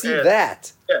get to see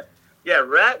that? Yeah,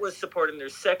 Rat was supporting their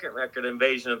second record,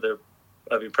 Invasion of Your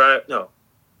Privacy. No,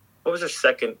 what was their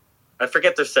second? I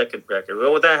forget their second record. The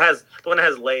one that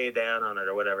has Lay It Down on it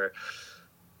or whatever.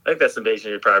 I think that's Invasion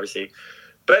of Your Privacy.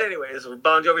 But anyways,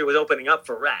 Bon Jovi was opening up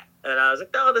for Rat, and I was like,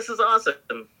 "Oh, this is awesome!"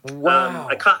 Wow!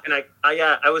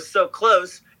 I was so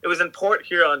close. It was in Port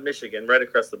Huron, Michigan, right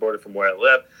across the border from where I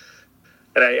live.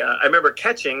 And I remember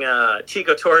catching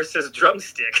Chico Torres's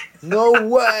drumstick. No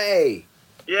way!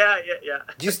 Yeah.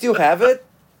 Do you still have it?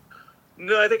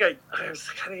 No, I think I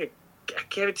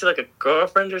gave it to like a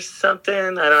girlfriend or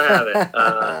something. I don't have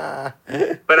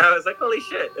it. But I was like, holy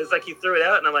shit. It's like he threw it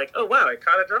out, and I'm like, oh, wow, I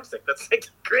caught a drumstick. That's like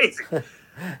crazy.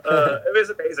 It was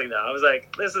amazing, though. I was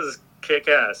like, this is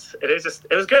kick-ass.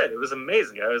 It was good. It was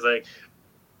amazing. I was like,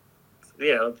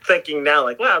 thinking now,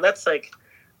 like, wow, that's like,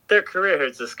 their career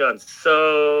has just gone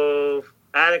so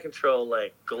out of control,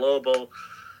 like global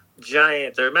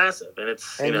giant. They're massive, and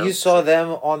it's you saw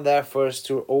them on their first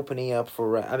tour opening up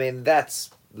for. I mean,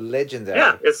 that's legendary.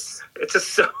 Yeah, it's just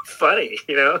so funny.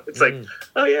 It's like,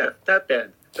 oh yeah, that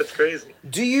band. That's crazy.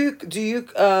 Do you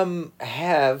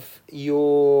have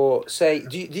your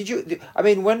did you I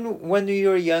mean when you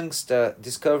were a youngster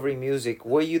discovering music,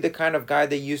 were you the kind of guy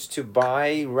that used to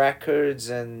buy records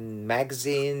and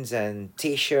magazines and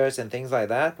t-shirts and things like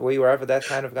that? Were you ever that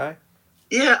kind of guy?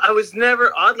 Yeah, I was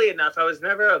never, oddly enough, I was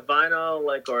never a vinyl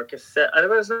or a cassette. I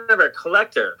was never a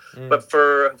collector. But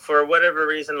for whatever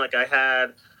reason, like, I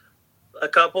had a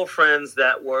couple friends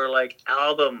that were like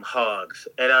album hogs,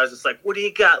 and I was just like, what do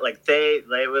you got? Like, they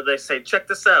say, check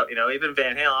this out, even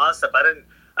Van Halen, all that stuff.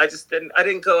 I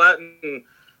didn't go out, and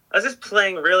I was just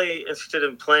really interested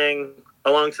in playing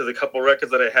along to the couple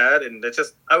records that I had, and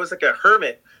I was like a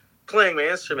hermit playing my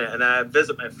instrument, and I'd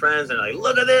visit my friends and like,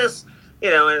 look at this,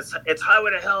 and it's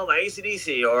Highway to Hell by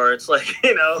AC/DC, or it's like,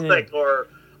 or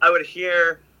I would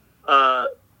hear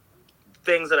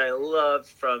things that I loved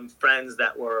from friends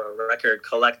that were record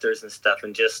collectors and stuff,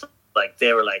 and just like,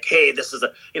 they were like, hey, this is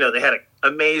they had an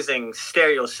amazing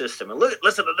stereo system, and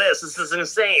listen to this is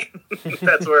insane.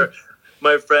 That's where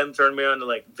my friend turned me on to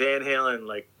like Van Halen,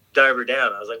 like Diver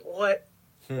Down. I was like, what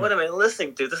am I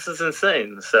listening to? This is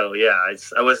insane. So yeah,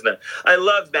 I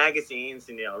love magazines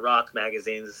and rock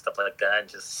magazines and stuff like that, and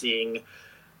just seeing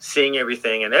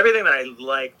everything that I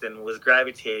liked and was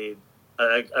gravitated.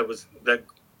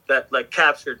 That like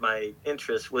captured my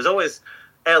interest was always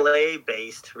LA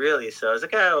based, really. So I was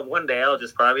like, oh, one day I'll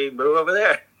just probably move over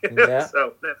there. Yeah.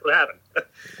 So that's what happened.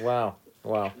 Wow.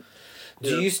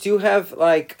 Do you still have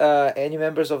like any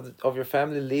members of your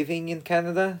family living in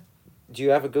Canada? Do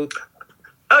you ever go?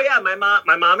 Oh yeah, my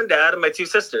mom and dad, and my two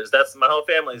sisters. That's my whole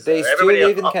family's They there. still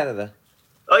Everybody, live in Canada.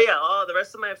 oh yeah, all the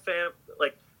rest of my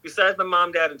like besides my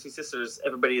mom, dad, and two sisters,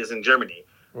 everybody is in Germany.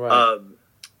 Right.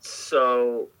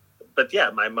 So, but yeah,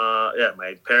 my mom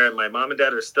and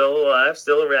dad are still alive,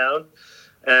 still around.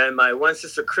 And my one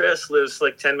sister, Chris, lives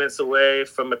like 10 minutes away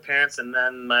from my parents. And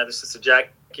then my other sister,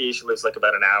 Jackie, she lives like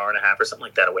about an hour and a half or something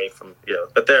like that away from,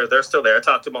 but they're still there. I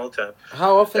talk to them all the time.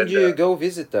 How often do you go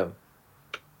visit them?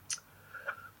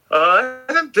 I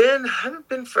haven't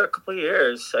been for a couple of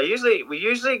years. We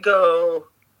usually go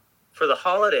for the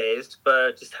holidays,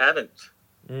 but just haven't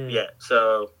yet.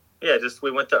 So yeah, we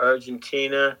went to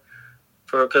Argentina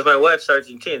because my wife's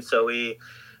Argentine. So we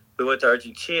went to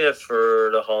Argentina for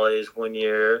the holidays one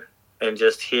year and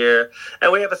just here.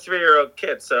 And we have a 3-year-old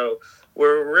kid. So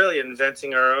we're really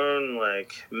inventing our own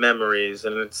like memories.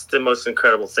 And it's the most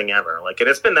incredible thing ever. Like, and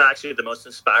it's been actually the most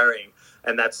inspiring.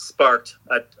 And that's sparked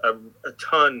a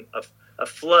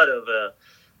flood of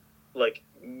like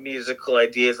musical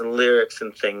ideas and lyrics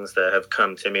and things that have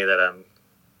come to me that I'm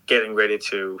getting ready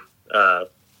to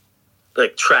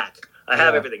like track. I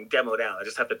have everything demoed out. I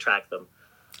just have to track them.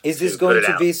 Is this going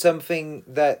to be something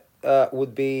that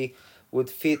would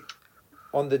fit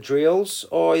on the drills,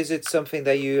 or is it something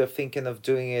that you are thinking of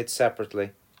doing it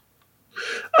separately?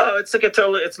 Oh, it's like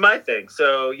it's my thing.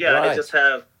 So yeah, right. I just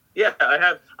have. Yeah,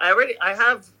 I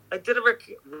did a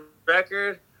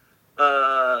record.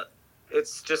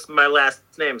 It's just my last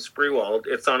name, Spreewald.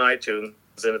 It's on iTunes,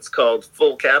 and it's called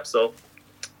Full Capsule.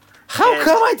 How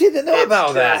come I didn't know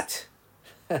about that?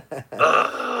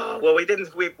 Well, we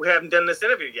haven't done this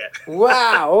interview yet.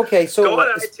 Wow. Okay. So go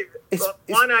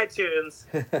on iTunes,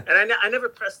 and I never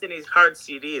pressed any hard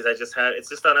CDs. It's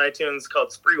just on iTunes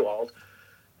called Spreewald,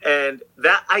 and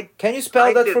that Can you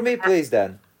spell that for me, please?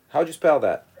 Then how do you spell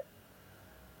that?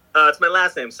 It's my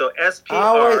last name, so SPR.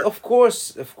 Oh, of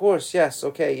course, yes.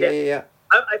 Okay, yeah.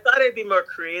 I thought I'd be more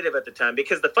creative at the time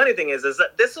because the funny thing is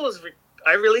that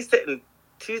I released it in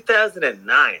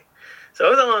 2009, so it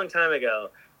was a long time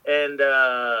ago, and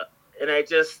I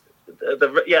just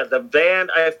the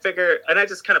band I figure, and I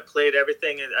just kind of played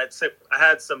everything, and I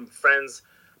had some friends.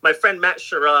 My friend Matt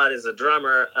Sherrod is a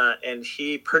drummer, and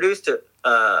he produced it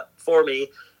for me,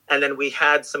 and then we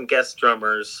had some guest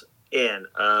drummers in.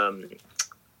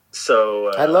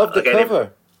 So I love the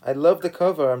cover. I love the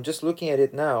cover. I'm just looking at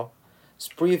it now.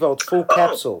 Spreewald Full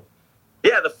Capsule.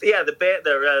 Yeah,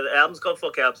 the album's called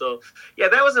Full Capsule. Yeah,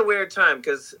 that was a weird time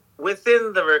because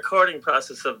within the recording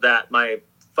process of that, my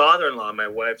father-in-law, my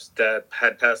wife's dad,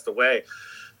 had passed away,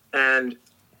 and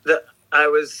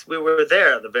we were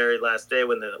there the very last day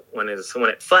when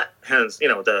it flat-hands,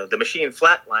 the machine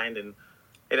flatlined, and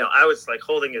I was like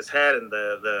holding his head, and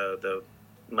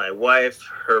my wife,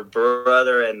 her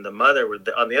brother, and the mother were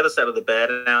on the other side of the bed,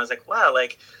 and I was like, wow,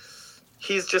 like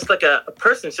he's just like a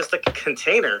person, it's just like a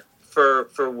container for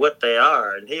what they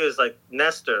are. And he was like,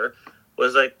 Nestor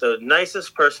was like the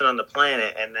nicest person on the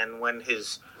planet, and then when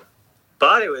his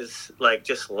body was like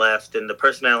just left and the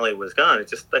personality was gone, it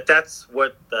just like that's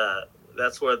where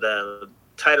the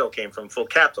title came from, Full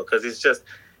Capsule, because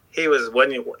he was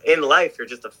when in life you're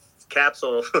just a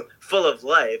capsule full of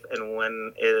life, and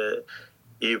when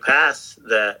you pass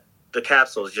that, the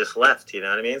capsule is just left, you know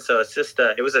what I mean? So it's just,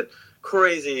 it was a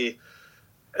crazy,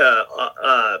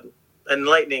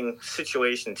 enlightening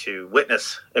situation to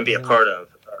witness and be a part of.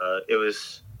 It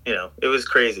was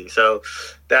crazy. So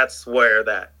that's where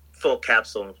that Full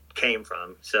Capsule came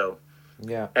from. So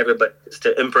yeah, everybody is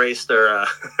to embrace their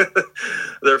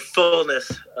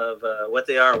fullness of what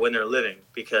they are when they're living,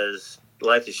 because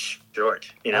life is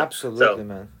short, Absolutely,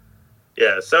 man.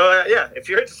 Yeah, so if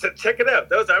you're interested, check it out.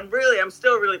 I'm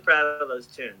still really proud of those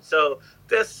tunes. So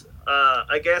this,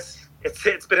 I guess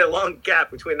it's been a long gap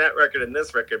between that record and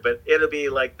this record, but it'll be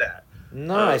like that.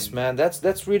 Nice, man.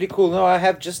 That's really cool. No, I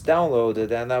have just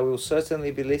downloaded, and I will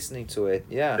certainly be listening to it.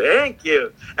 Yeah. Thank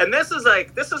you. And this is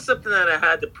something that I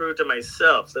had to prove to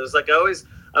myself. So it was like I was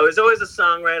always a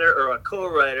songwriter or a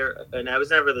co-writer, and I was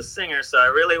never the singer. So I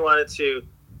really wanted to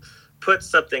put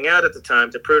something out at the time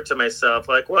to prove to myself,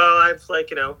 like, well, I've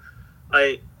like,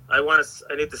 I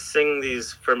need to sing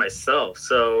these for myself.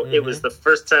 So it was the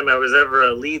first time I was ever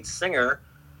a lead singer,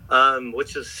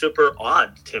 which is super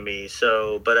odd to me.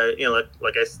 So, but I,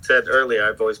 like I said earlier,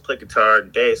 I've always played guitar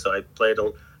and bass. So I played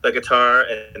the guitar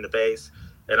and the bass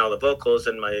and all the vocals.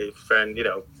 And my friend,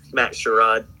 Matt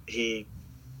Sherrod, he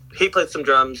played some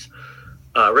drums.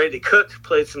 Randy Cook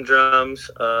played some drums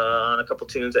on a couple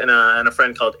tunes, and a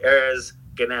friend called Erez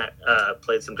Gannett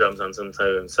played some drums on some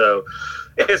tunes. So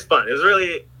it was fun.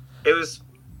 It was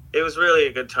it was really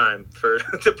a good time for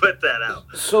to put that out.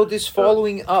 So this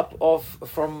following up of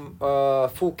from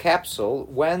Full Capsule,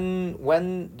 when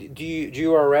do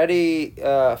you already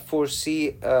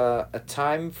foresee a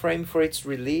time frame for its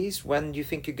release? When do you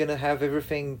think you're gonna have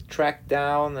everything tracked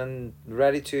down and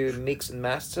ready to mix and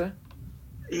master?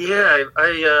 Yeah,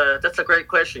 I that's a great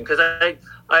question because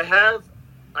I have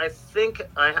I think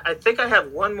I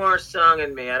have one more song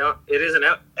in me. I don't. It isn't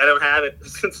out. I don't have it.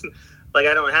 Like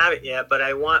I don't have it yet, but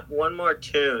I want one more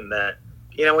tune that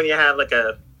when you have like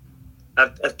a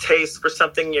taste for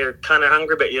something, you're kind of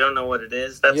hungry, but you don't know what it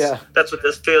is. That's what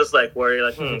this feels like. Where you're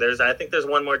like, I think there's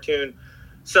one more tune.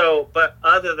 So, but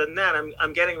other than that,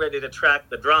 I'm getting ready to track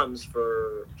the drums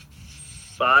for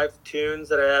 5 tunes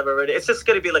that I have already. It's just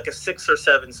going to be like a 6 or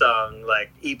 7 song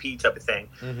like EP type of thing.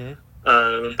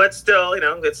 But still,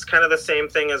 it's kind of the same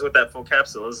thing as with that Full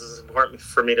Capsule. This is important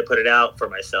for me to put it out for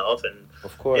myself, and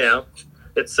of course,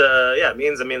 it's it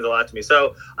means a lot to me.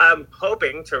 So I'm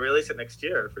hoping to release it next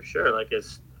year for sure. Like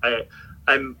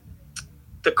I'm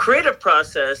the creative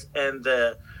process and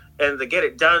the get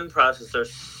it done process are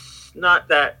not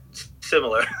that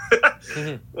similar.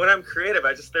 When I'm creative,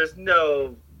 there's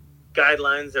no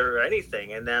guidelines or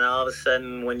anything, and then all of a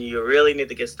sudden when you really need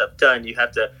to get stuff done, you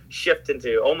have to shift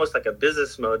into almost like a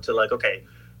business mode to like, okay,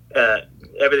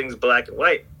 everything's black and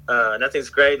white, nothing's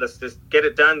gray, let's just get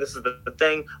it done, this is the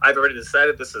thing, I've already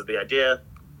decided, this is the idea,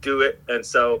 do it. And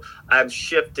so I'm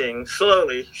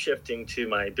slowly shifting to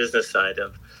my business side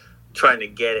of trying to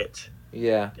get it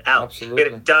out, absolutely,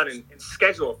 get it done, and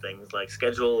schedule things, like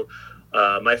schedule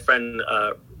my friend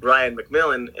Ryan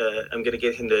McMillan, I'm gonna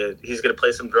get him he's gonna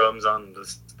play some drums on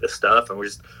this stuff, and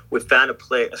we found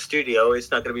a studio.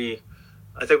 It's not gonna be,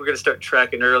 I think we're gonna start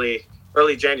tracking early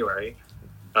January,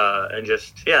 and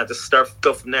just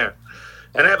go from there.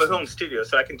 And I have a home studio,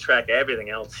 so I can track everything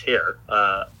else here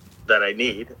that I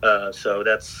need. So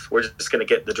we're just gonna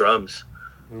get the drums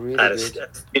at a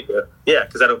studio. Yeah,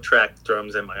 because I don't track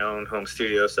drums in my own home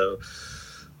studio, so.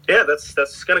 Yeah,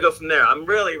 that's gonna go from there. I'm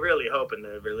really, really hoping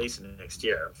to release it next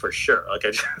year for sure. Like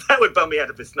that would bum me out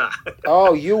if it's not.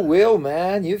 Oh, you will,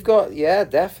 man. You've got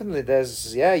definitely.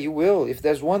 You will. If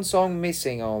there's one song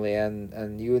missing only,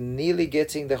 and you're nearly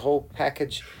getting the whole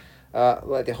package,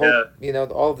 like the whole,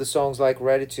 all of the songs like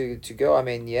ready to go. I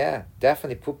mean,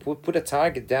 definitely put a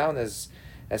target down as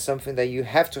something that you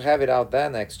have to have it out there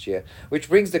next year. Which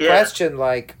brings the question,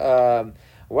 like,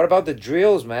 what about the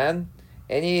drills, man?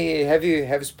 Have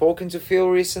you spoken to Phil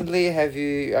recently?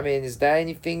 Is there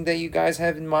anything that you guys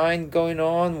have in mind going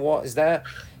on? What is that?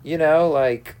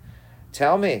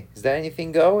 Tell me, is there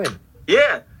anything going?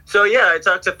 Yeah. So I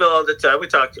talk to Phil all the time. We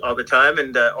talk all the time,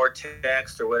 and or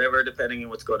text or whatever, depending on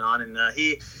what's going on. And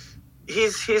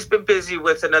he's been busy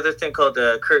with another thing called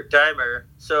Kurt Dimer.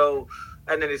 So,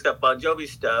 and then he's got Bon Jovi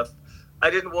stuff.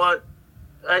 At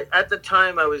the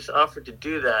time I was offered to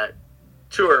do that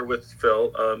tour with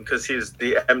Phil, because he's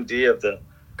the MD of the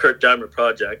Kurt Dimer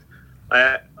project.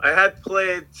 I had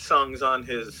played songs on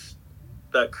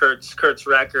Kurt's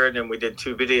record, and we did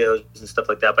 2 videos and stuff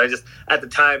like that. But I just, at the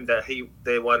time that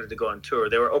they wanted to go on tour,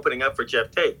 they were opening up for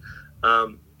Jeff Tate.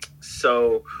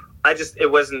 So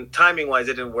it wasn't, timing wise,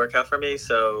 it didn't work out for me.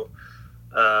 So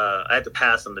I had to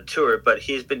pass on the tour. But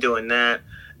he's been doing that,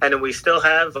 and then we still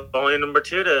have volume number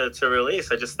 2 to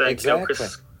release. I just think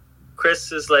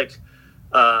Chris is like.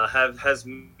 Has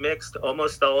mixed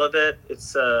almost all of it.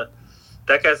 It's that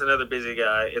guy's another busy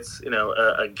guy. It's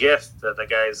a gift that the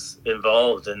guy's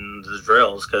involved in the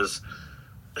drills, because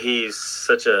he's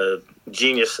such a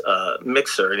genius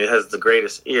mixer, and he has the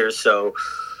greatest ears. So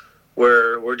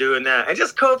we're doing that, and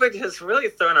just COVID has really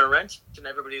thrown a wrench, and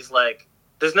everybody's like,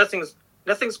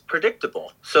 nothing's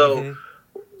predictable. So.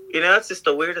 It's just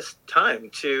the weirdest time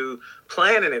to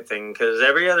plan anything, because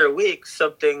every other week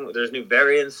there's new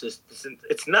variants.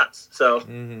 It's nuts. So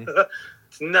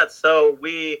it's nuts. So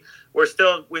we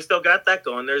still got that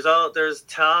going. There's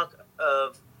talk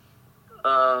of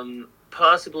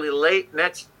possibly late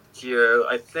next year.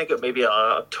 I think it may be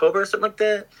October or something like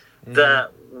that.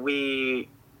 That we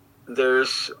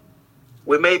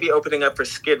may be opening up for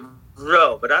Skid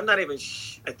Row, but I'm not even.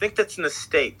 I think that's in the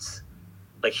States.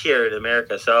 Like here in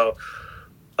America, so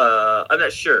I'm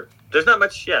not sure. There's not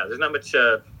much,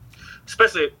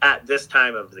 especially at this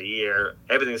time of the year.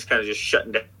 Everything's kind of just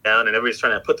shutting down, and everybody's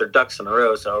trying to put their ducks in a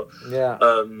row. So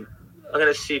I'm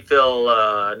gonna see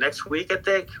Phil next week. I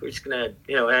think we're just gonna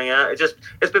hang out.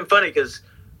 It's been funny because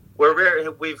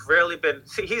we've rarely been.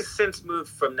 See, he's since moved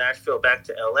from Nashville back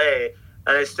to LA,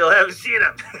 and I still haven't seen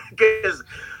him because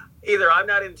either I'm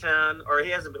not in town or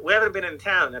he hasn't. We haven't been in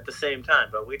town at the same time,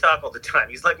 but we talk all the time.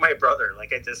 He's like my brother.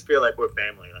 Like I just feel like we're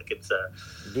family. Like it's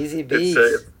Busy it's bees.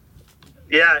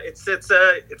 yeah, it's.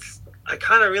 I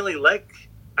kind of really like.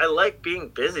 I like being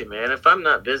busy, man. If I'm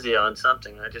not busy on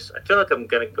something, I feel like I'm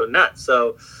gonna go nuts.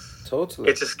 So Totally.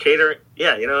 it's just catering.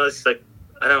 Yeah, it's like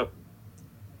I don't.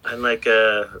 I'm like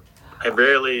I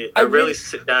rarely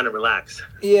sit down and relax.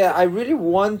 Yeah, I really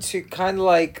want to kind of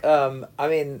like I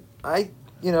mean,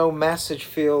 message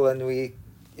Phil and we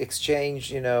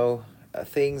exchange,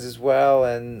 things as well,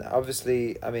 and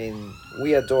obviously, I mean,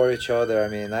 we adore each other. I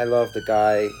mean, I love the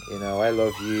guy, I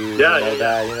love you, Yeah, you know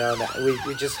yeah, that,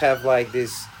 we just have like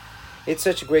this, it's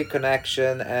such a great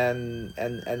connection, and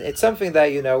it's something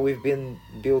that, we've been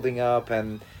building up,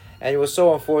 and it was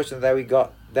so unfortunate that we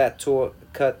got that tour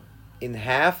cut in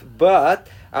half, but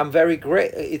I'm very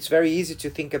great. It's very easy to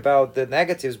think about the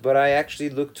negatives, but I actually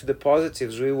look to the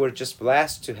positives. We were just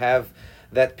blessed to have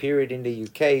that period in the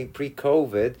UK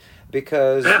pre-COVID,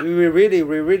 because yeah, we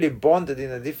really bonded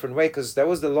in a different way, because that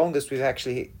was the longest we've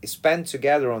actually spent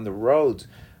together on the road.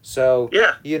 So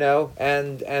yeah,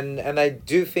 and I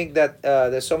do think that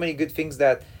there's so many good things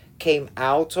that came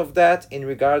out of that, in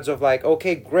regards of like,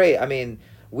 okay, great. I mean,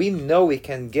 we know we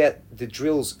can get the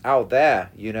drills out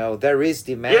there. There is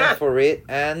demand yeah. for it,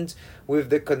 and with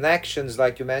the connections,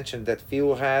 like you mentioned, that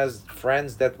Phil has,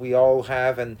 friends that we all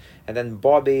have, and then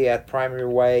Bobby at Primary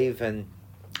Wave, and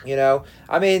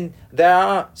I mean, there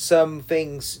are some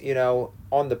things,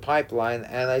 on the pipeline,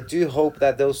 and I do hope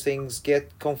that those things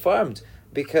get confirmed,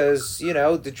 because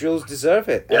the drills deserve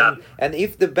it. Yeah. And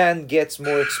if the band gets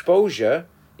more exposure,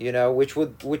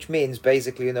 which means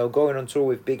basically, going on tour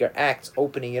with bigger acts,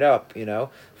 opening it up,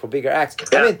 for bigger acts.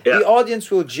 Yeah, I mean, yeah. the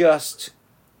audience will just,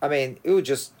 it will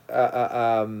just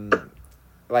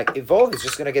like evolve. It's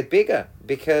just gonna get bigger,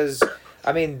 because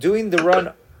I mean, doing the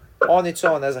run on its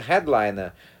own as a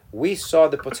headliner, we saw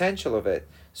the potential of it.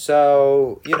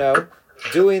 So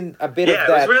doing a bit of Yeah,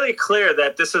 that. it was really clear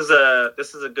that this is a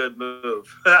good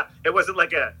move. It wasn't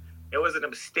a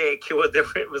mistake. It was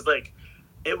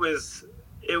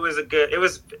a good. It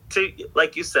was to,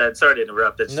 like you said. Sorry to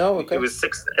interrupt. No, okay.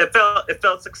 It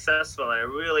felt successful. And I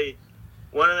really,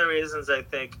 one of the reasons I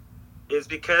think is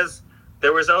because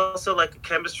there was also like a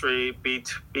chemistry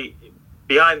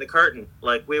behind the curtain.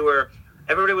 Like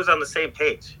everybody was on the same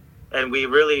page, and we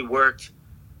really worked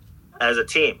as a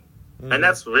team. Mm-hmm. And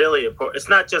that's really important. It's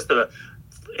not just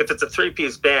if it's a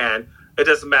 3-piece band, it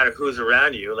doesn't matter who's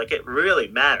around you. Like, it really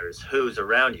matters who's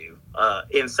around you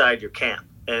inside your camp.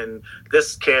 And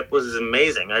this camp was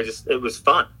amazing. It was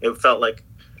fun. It felt like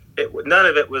none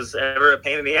of it was ever a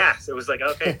pain in the ass. It was like,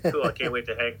 okay, cool. I can't wait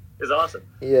to hang. It was awesome.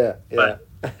 Yeah. But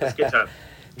it's a good time.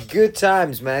 Good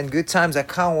times, man. Good times. I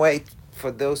can't wait for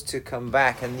those to come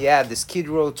back. And yeah, the Skid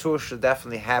Row tour should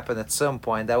definitely happen at some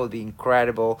point. That would be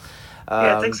incredible.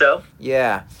 Yeah, I think so.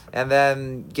 Yeah, and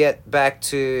then get back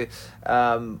to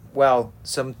some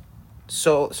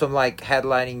like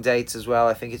headlining dates as well.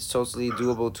 I think it's totally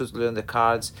doable, totally on the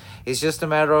cards. It's just a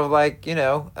matter of like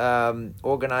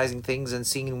organizing things and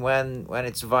seeing when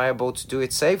it's viable to do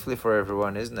it safely for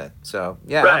everyone, isn't it? So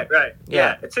yeah. Right.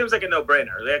 Yeah. It seems like a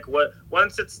no-brainer. Like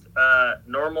once it's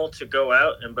normal to go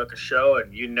out and book a show,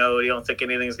 and you don't think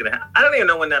anything's gonna happen. I don't even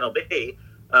know when that'll be.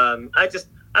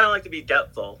 I don't like to be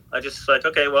doubtful. I just like,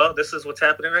 okay, well, this is what's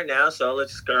happening right now, so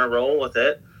let's just gonna roll with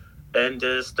it and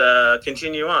just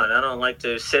continue on. I don't like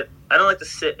to sit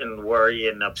and worry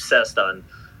and obsessed on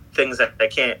things that I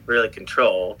can't really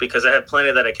control, because I have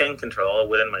plenty that I can control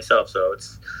within myself. So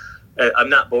I'm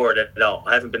not bored at all.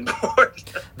 I haven't been bored.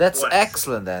 That's once.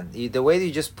 excellent then. The way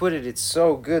you just put it, it's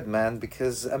so good, man,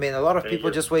 because I mean, a lot of people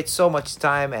just waste so much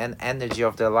time and energy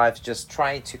of their lives just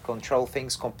trying to control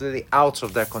things completely out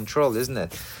of their control, isn't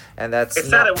it? And that's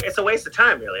it's a waste of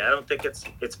time, really. I don't think it's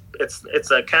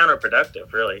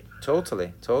counterproductive, really.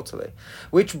 Totally.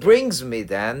 Which brings me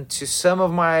then to some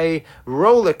of my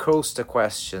roller coaster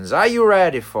questions. Are you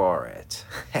ready for it?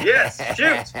 Yes,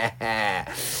 shoot.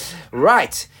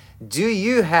 Right. Do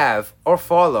you have or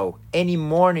follow any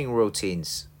morning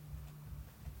routines?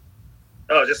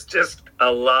 Oh, just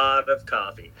a lot of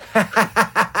coffee.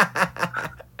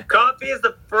 Coffee is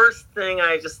the first thing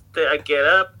I get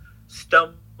up,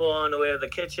 stumble on the way to the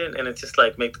kitchen, and it's just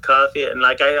like make the coffee, and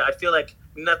like I feel like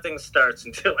nothing starts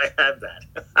until I have that.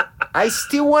 I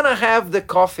still want to have the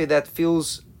coffee that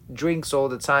Phil's drinks all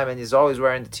the time and is always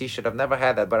wearing the t-shirt. I've never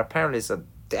had that, but apparently it's a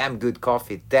damn good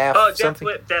coffee. Death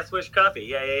Wish coffee.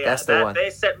 Yeah. That's the one.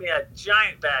 They sent me a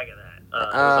giant bag of that.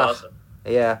 It was awesome.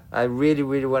 Yeah, I really,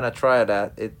 really want to try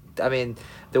that. I mean,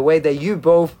 the way that you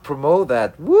both promote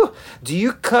that. Woo! Do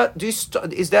you cut? Do you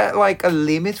is that like a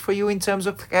limit for you in terms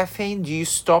of caffeine? Do you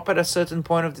stop at a certain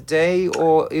point of the day,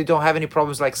 or you don't have any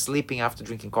problems like sleeping after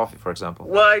drinking coffee, for example?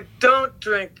 Well, I don't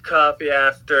drink coffee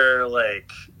after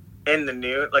like in the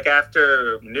noon, like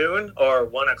after noon or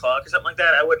 1 o'clock or something like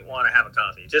that. I wouldn't want to have a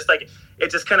coffee. Just like it,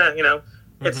 just kind of it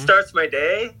Mm-hmm. starts my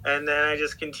day, and then I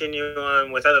just continue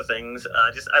on with other things.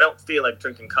 Just I don't feel like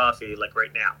drinking coffee like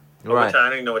right now. What Right. time? I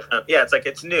don't even know what time. Yeah, it's like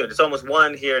it's noon. It's almost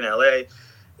 1 here in LA,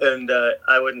 and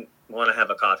I wouldn't want to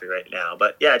have a coffee right now.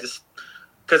 But yeah, just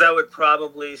because I would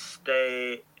probably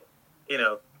stay. You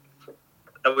know,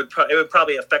 it would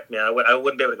probably affect me. I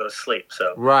wouldn't be able to go to sleep.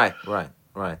 So Right. Right.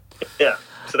 Right. yeah.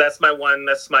 So that's my one.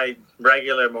 That's my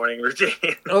regular morning routine.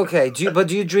 Okay. Do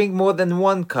you drink more than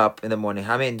one cup in the morning?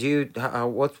 I mean, do you?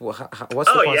 What's the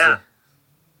Oh yeah. quantity?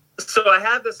 So I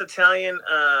have this Italian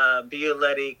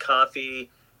Bialetti coffee.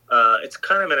 It's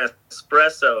kind of an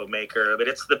espresso maker, but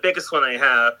it's the biggest one I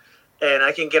have, and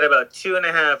I can get about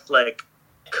 2.5 like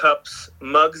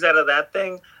mugs out of that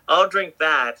thing. I'll drink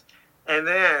that, and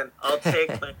then I'll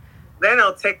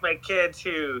take my kid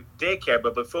to daycare.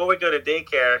 But before we go to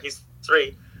daycare, he's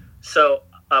 3, so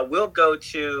we'll go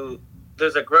to.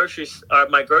 There's a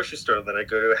my grocery store that I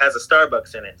go to has a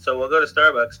Starbucks in it, so we'll go to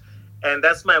Starbucks, and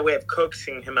that's my way of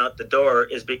coaxing him out the door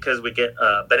is because we get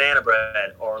banana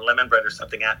bread or lemon bread or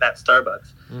something at that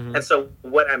Starbucks. Mm-hmm. And so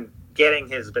when I'm getting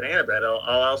his banana bread, I'll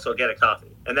also get a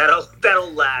coffee, and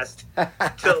that'll last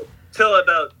till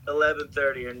about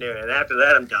 11:30 or noon, and after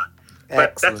that I'm done. But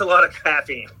that's a Excellent. lot of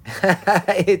caffeine.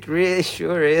 It really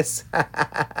sure is.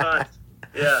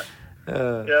 Yeah,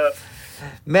 Uh, yeah.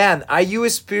 Man, are you a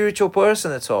spiritual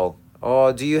person at all,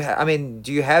 or do you? I mean,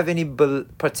 do you have any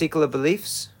particular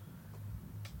beliefs?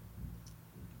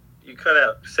 You cut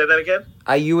out. Say that again.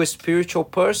 Are you a spiritual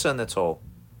person at all?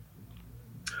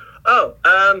 Oh,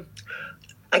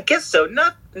 I guess so.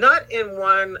 Not in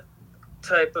one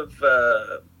type of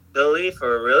belief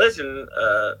or religion.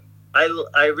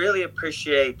 I really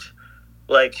appreciate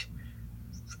like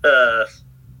uh,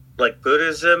 like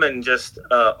Buddhism and just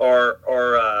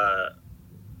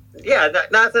yeah,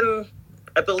 nothing.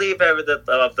 I believe of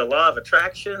the law of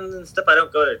attraction and stuff. I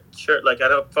don't go to church. Like I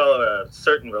don't follow a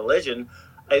certain religion.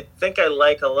 I think I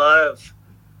like a lot of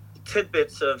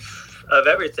tidbits of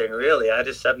everything. Really,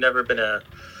 I've never been a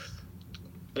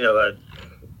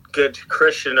good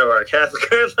Christian or a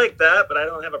Catholic or like that, but I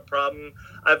don't have a problem.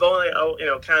 I've only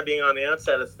kind of being on the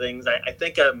outside of things. I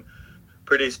think I'm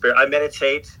pretty I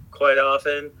meditate quite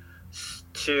often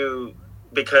to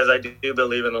because I do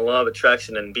believe in the law of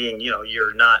attraction and being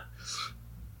you're not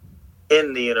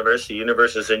in the universe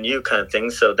is in you kind of thing.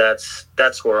 So that's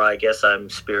where I guess I'm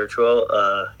spiritual.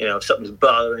 If something's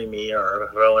bothering me or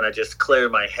if I want to just clear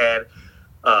my head,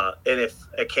 and if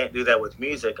I can't do that with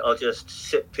music, I'll just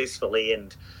sit peacefully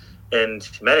and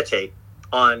meditate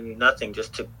on nothing,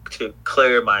 just to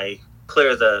clear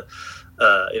the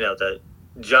the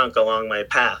junk along my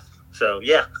path. So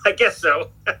yeah, I guess so.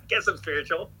 I guess I'm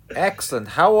spiritual. Excellent.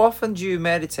 How often do you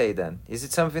meditate then? Is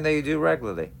it something that you do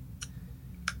regularly?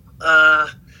 Uh,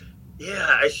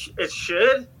 yeah, it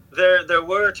should. There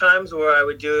were times where I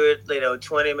would do it,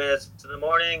 20 minutes in the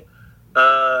morning,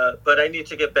 but I need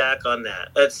to get back on that.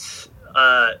 It's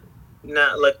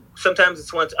not like sometimes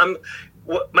it's once.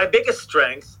 My biggest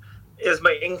strength is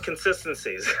my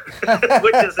inconsistencies,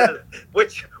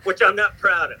 which I'm not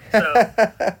proud of. So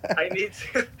I need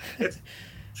to. It's,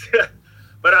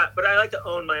 but I like to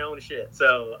own my own shit.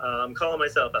 So I'm calling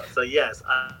myself out. So yes,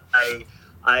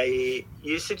 I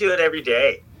used to do it every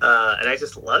day, and I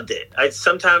just loved it.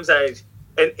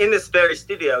 And in this very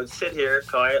studio, I would sit here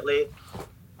quietly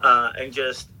and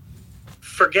just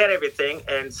forget everything.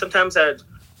 And sometimes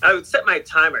I would set my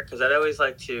timer because I'd always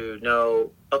like to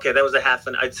know, okay, that was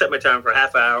I'd set my timer for a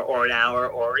half hour or an hour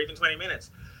or even 20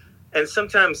 minutes. And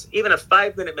sometimes even a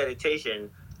 5-minute meditation,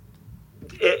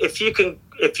 if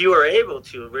you are able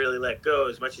to really let go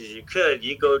as much as you could,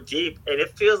 you go deep and it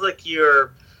feels like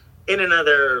you're in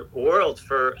another world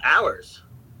for hours,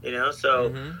 so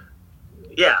Mm-hmm.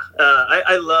 yeah,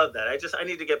 I love that. I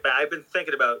need to get back. I've been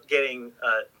thinking about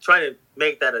trying to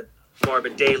make that a more of a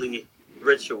daily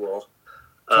ritual.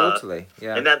 Totally.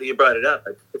 Yeah. And now that you brought it up,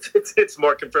 it's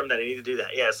more confirmed that I need to do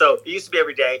that. Yeah. So it used to be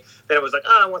every day. Then it was like,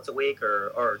 once a week or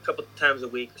a couple times a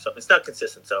week or something. It's not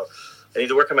consistent. So I need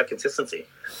to work on my consistency.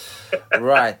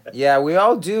 Right. Yeah, we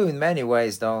all do in many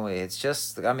ways, don't we? It's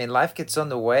just, I mean, life gets on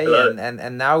the way,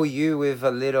 and now you with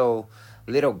a little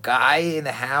little guy in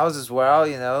the house as well.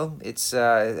 You know, it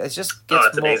just gets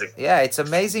it's amazing. Yeah, it's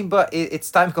amazing, but it's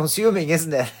time consuming,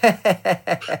 isn't it?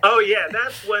 Oh yeah,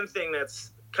 that's one thing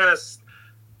that's kind of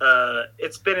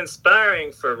it's been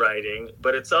inspiring for writing,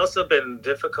 but it's also been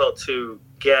difficult to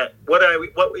get what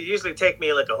would usually take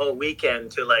me like a whole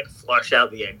weekend to like flush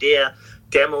out the idea,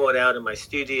 demo it out in my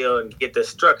studio, and get the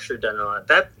structure done on it.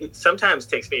 That it sometimes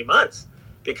takes me months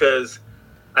because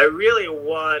I really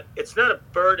want. It's not a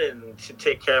burden to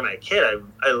take care of my kid.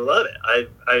 I love it.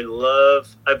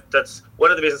 That's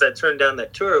one of the reasons I turned down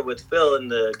that tour with Phil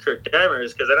and the Kirk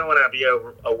Dimers, because I don't want to be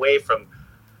away from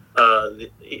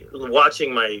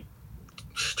watching my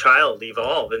child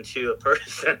evolve into a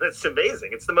person. That's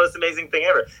amazing. It's the most amazing thing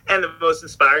ever, and the most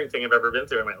inspiring thing I've ever been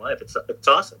through in my life. It's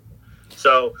awesome.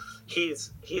 So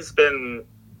he's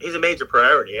a major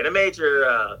priority and a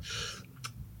major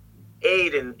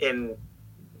aid in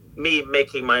me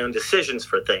making my own decisions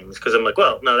for things, because I'm like,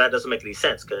 well, no, that doesn't make any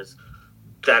sense because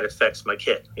that affects my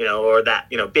kid, or that,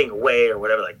 being away or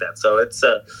whatever like that. So it's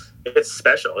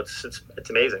special. It's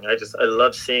amazing. I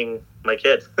love seeing my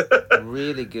kid.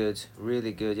 Really good.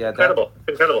 Yeah. Incredible.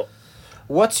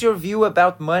 What's your view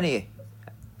about money,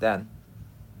 then?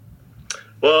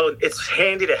 Well, it's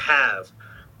handy to have.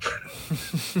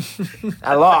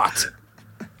 A lot.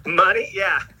 Money,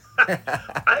 yeah.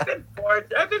 I've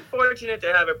been fortunate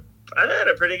to have I've had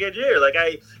a pretty good year. Like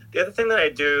the other thing that I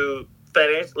do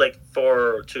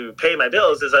to pay my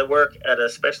bills is I work in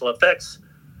special effects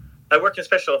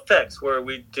where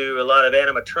we do a lot of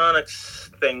animatronics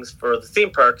things for the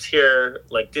theme parks here,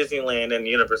 like Disneyland and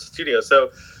Universal Studios.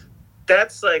 So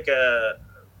that's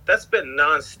that's been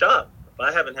nonstop.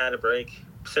 I haven't had a break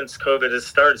since COVID has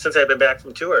started, since I've been back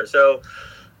from tour. So,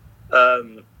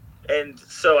 and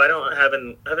so I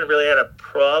haven't really had a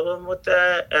problem with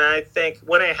that. And I think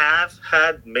when I have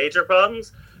had major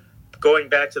problems, going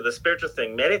back to the spiritual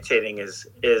thing, meditating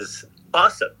is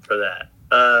awesome for that.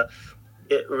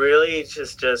 It really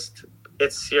just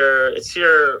it's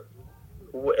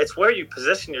where you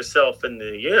position yourself in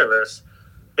the universe.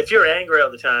 If you're angry all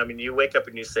the time and you wake up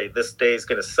and you say this day is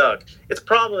going to suck, it's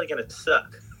probably going to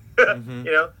suck. Mm-hmm.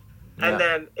 Yeah. And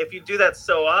then if you do that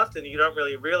so often, you don't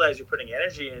really realize you're putting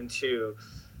energy into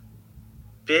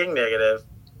being negative.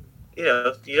 You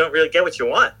don't really get what you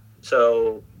want.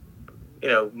 So,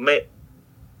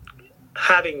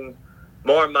 having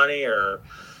more money or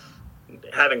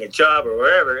having a job or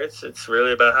wherever, it's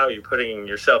really about how you're putting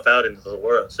yourself out into the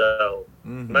world. So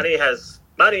money hasn't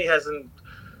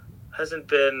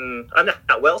been. I'm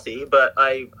not wealthy, but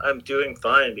I'm doing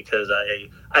fine because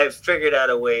I've figured out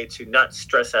a way to not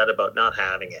stress out about not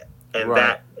having it, and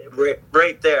that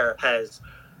right there has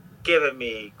given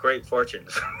me great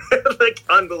fortunes, like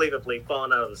unbelievably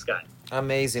falling out of the sky.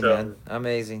 Amazing, man.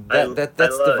 Amazing. That's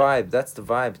the vibe. That's the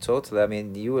vibe. Totally. I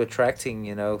mean, you attracting,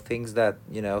 things that,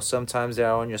 sometimes they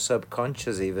are on your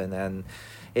subconscious even, and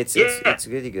it's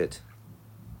really good.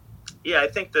 Yeah, I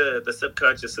think the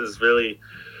subconscious is really.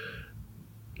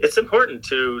 It's important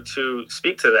to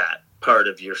speak to that part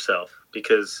of yourself,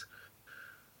 because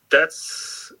that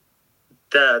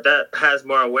has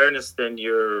more awareness than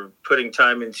you're putting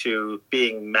time into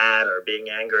being mad or being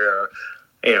angry or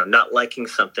not liking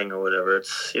something or whatever.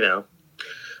 It's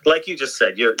like you just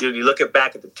said, you look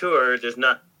back at the tour. There's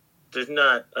not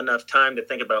enough time to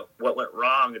think about what went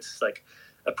wrong. It's like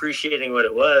appreciating what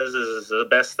it was is the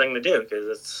best thing to do,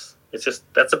 because it's just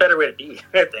that's a better way to be.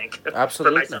 I think.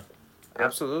 Absolutely. For myself.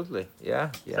 Absolutely.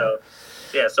 Yeah.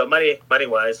 So money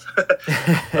wise.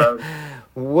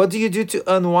 What do you do to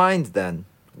unwind then?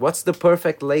 What's the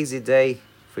perfect lazy day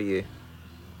for you?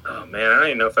 Oh man, I don't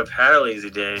even know if I've had a lazy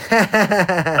day.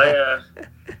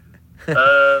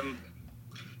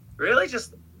 Really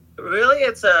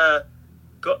it's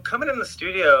coming in the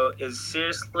studio is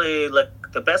seriously like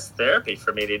the best therapy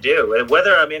for me to do.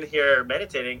 Whether I'm in here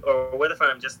meditating or whether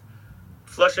I'm just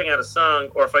flushing out a song,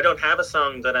 or if I don't have a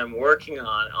song that I'm working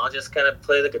on, I'll just kind of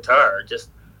play the guitar. Just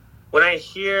when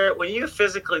you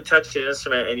physically touch an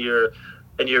instrument and you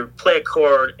play a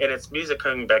chord and it's music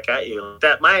coming back at you,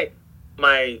 that my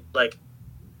like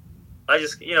I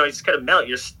just you just kind of melt.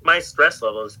 My stress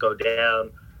levels go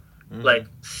down like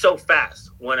so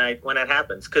fast when that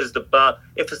happens, because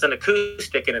if it's an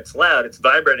acoustic and it's loud, it's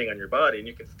vibrating on your body and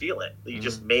you can feel it. You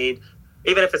just made.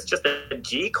 Even if it's just a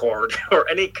G chord or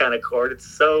any kind of chord, it's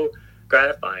so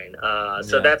gratifying.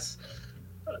 So that's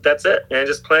it. And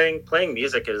just playing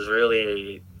music is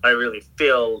really, I really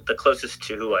feel the closest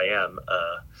to who I am.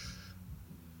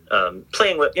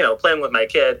 Playing with my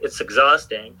kid, it's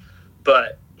exhausting,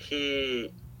 but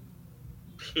he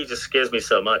just gives me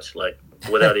so much. Like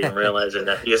without even realizing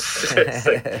that. It's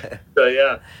like, so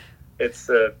yeah, it's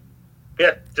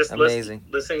just Amazing.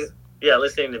 listening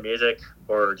to music,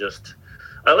 or just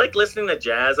I like listening to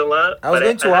jazz a lot. I was but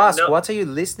going to I have ask, what are you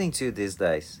listening to these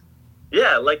days?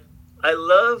 Yeah, I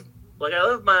love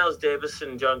Miles Davis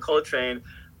and John Coltrane,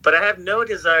 but I have no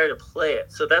desire to play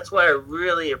it. So that's why I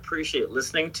really appreciate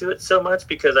listening to it so much,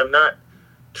 because I'm not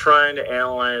trying to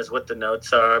analyze what the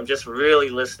notes are. I'm just really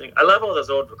listening. I love all those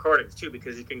old recordings too,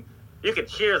 because you can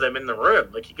hear them in the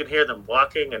room. Like, you can hear them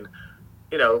walking, and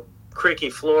creaky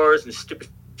floors and stupid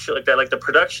shit like that. Like, the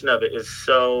production of it is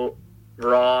so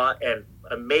raw and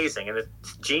amazing, and it's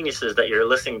geniuses that you're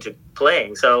listening to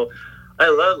playing. So I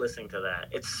love listening to that.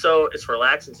 It's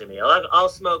relaxing to me. I'll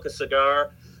smoke a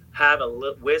cigar, have a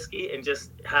whiskey, and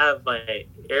just have my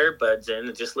earbuds in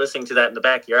and just listening to that in the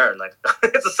backyard. Like,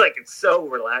 it's so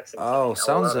relaxing. Oh,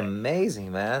 sounds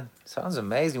amazing, man. Sounds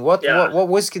amazing. What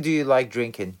whiskey do you like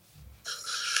drinking?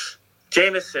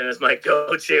 Jameson is my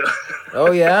go-to.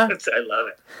 Oh yeah, I love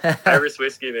it. Irish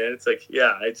whiskey, man. It's like,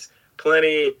 it's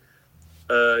plenty.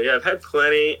 I've had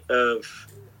plenty of.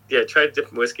 Tried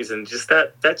different whiskeys, and just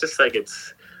that just like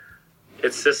it's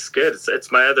just good. It's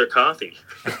my other coffee.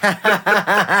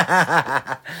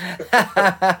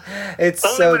 It's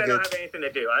Only so when good. I don't have anything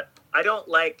to do. I don't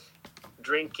like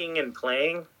drinking and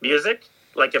playing music.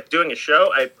 Like, if doing a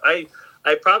show,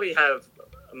 I probably have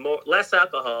less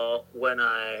alcohol when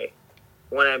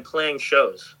I'm playing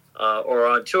shows or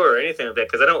on tour or anything like that,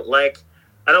 because I don't like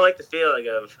the feeling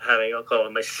of having alcohol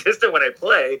in my system when I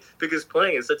play, because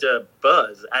playing is such a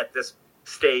buzz at this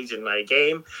stage in my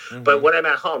game. Mm-hmm. But when I'm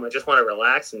at home, I just want to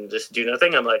relax and just do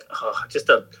nothing. I'm like, just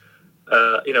a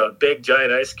big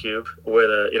giant ice cube with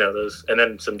those, and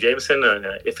then some Jameson. And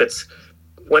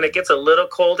when it gets a little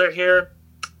colder here,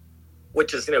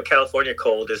 which is, California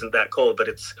cold isn't that cold, but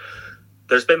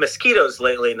there's been mosquitoes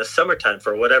lately in the summertime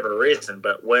for whatever reason.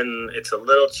 But when it's a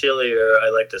little chillier, I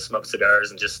like to smoke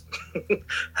cigars and just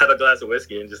have a glass of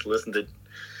whiskey and just listen to,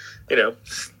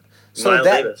 So Miles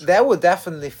Davis. That would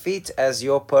definitely fit as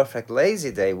your perfect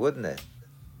lazy day, wouldn't it?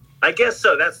 I guess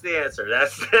so. That's the answer.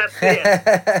 That's the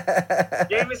answer.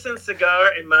 Jameson,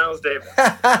 cigar, and Miles Davis.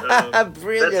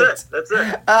 Brilliant. That's it.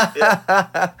 Yeah.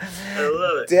 I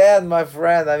love it. Dan, my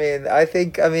friend. I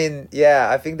think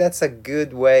that's a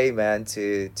good way, man,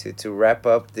 to wrap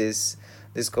up this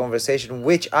conversation,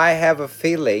 which I have a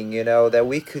feeling, that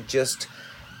we could just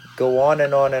go on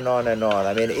and on and on and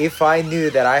on. If I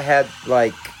knew that I had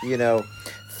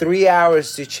 3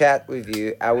 hours to chat with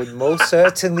you, I would most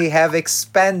certainly have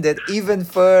expanded even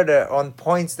further on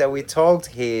points that we talked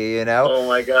here, Oh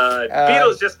my God.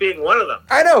 Beatles just being one of them.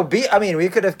 I know. We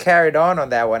could have carried on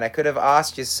that one. I could have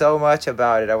asked you so much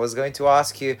about it. I was going to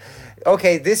ask you,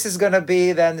 okay, this is going to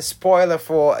be then the spoiler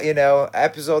for,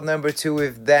 episode number 2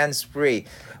 with Dan Spree.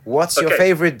 What's your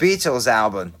favorite Beatles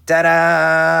album?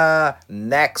 Ta-da!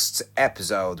 Next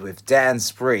episode with Dan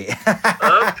Spree. Okay.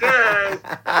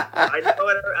 I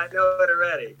know it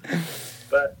already.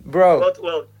 But bro,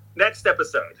 well, next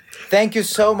episode. Thank you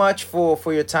so much for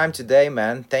your time today,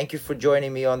 man. Thank you for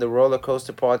joining me on the Roller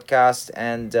Coaster Podcast,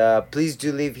 and please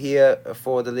do leave here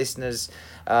for the listeners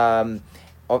of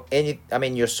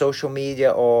your social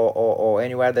media or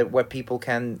anywhere where people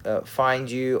can find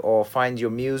you or find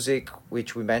your music,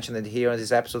 which we mentioned it here on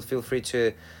this episode. Feel free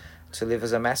to leave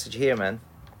us a message here, man.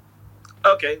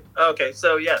 Okay.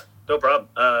 So no problem.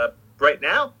 Right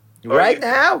now?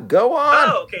 Now, go on.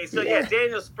 Oh, okay. So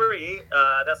Daniel Spree.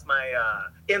 That's my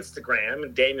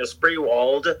Instagram. Daniel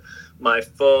Spreewald. My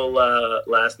full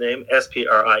last name,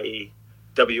 SPRIEWALD,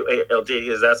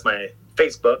 that's my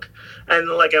Facebook. And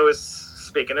like I was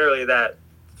speaking earlier, that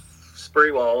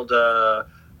Spreewald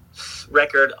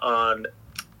record on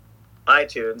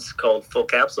iTunes called Full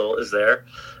Capsule is there.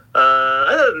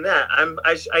 Other than that,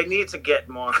 I need to get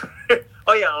more.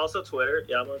 Oh yeah, also Twitter.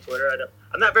 Yeah, I'm on Twitter.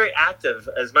 I'm not very active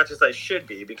as much as I should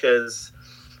be, because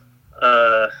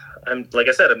I'm like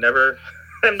I said, I'm never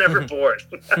bored.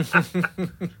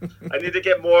 I need to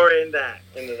get more into that.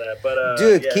 But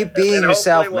dude, keep being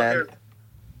yourself, man.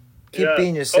 Keep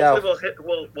being yourself.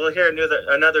 Hopefully we'll hear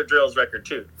another Drills record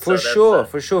too. For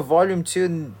sure. Volume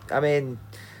 2.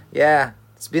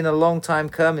 It's been a long time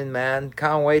coming, man.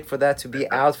 Can't wait for that to be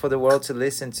out for the world to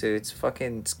listen to. It's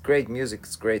great music.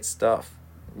 It's great stuff.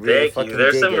 Really. Thank you.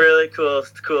 There's some really cool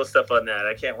stuff on that.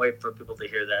 I can't wait for people to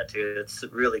hear that too. It's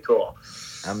really cool.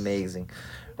 Amazing.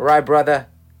 All right, brother.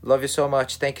 Love you so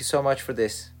much. Thank you so much for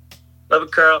this. Love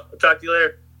it, Carl. I'll talk to you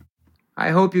later. I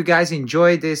hope you guys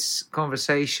enjoyed this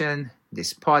conversation,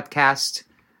 this podcast,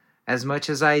 as much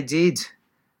as I did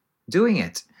doing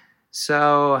it.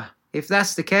 So if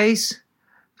that's the case,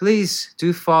 please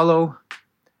do follow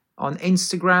on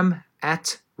Instagram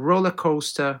at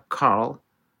rollercoastercarl,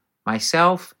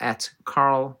 myself at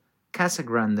Carl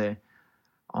Casagrande,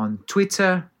 on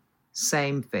Twitter,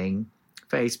 same thing,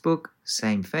 Facebook,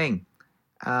 same thing.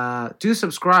 Do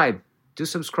subscribe. Do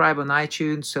subscribe on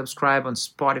iTunes, subscribe on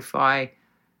Spotify.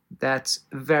 That's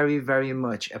very, very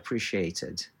much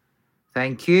appreciated.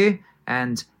 Thank you,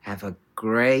 and have a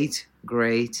great,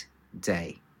 great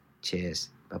day. Cheers.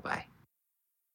 Bye-bye.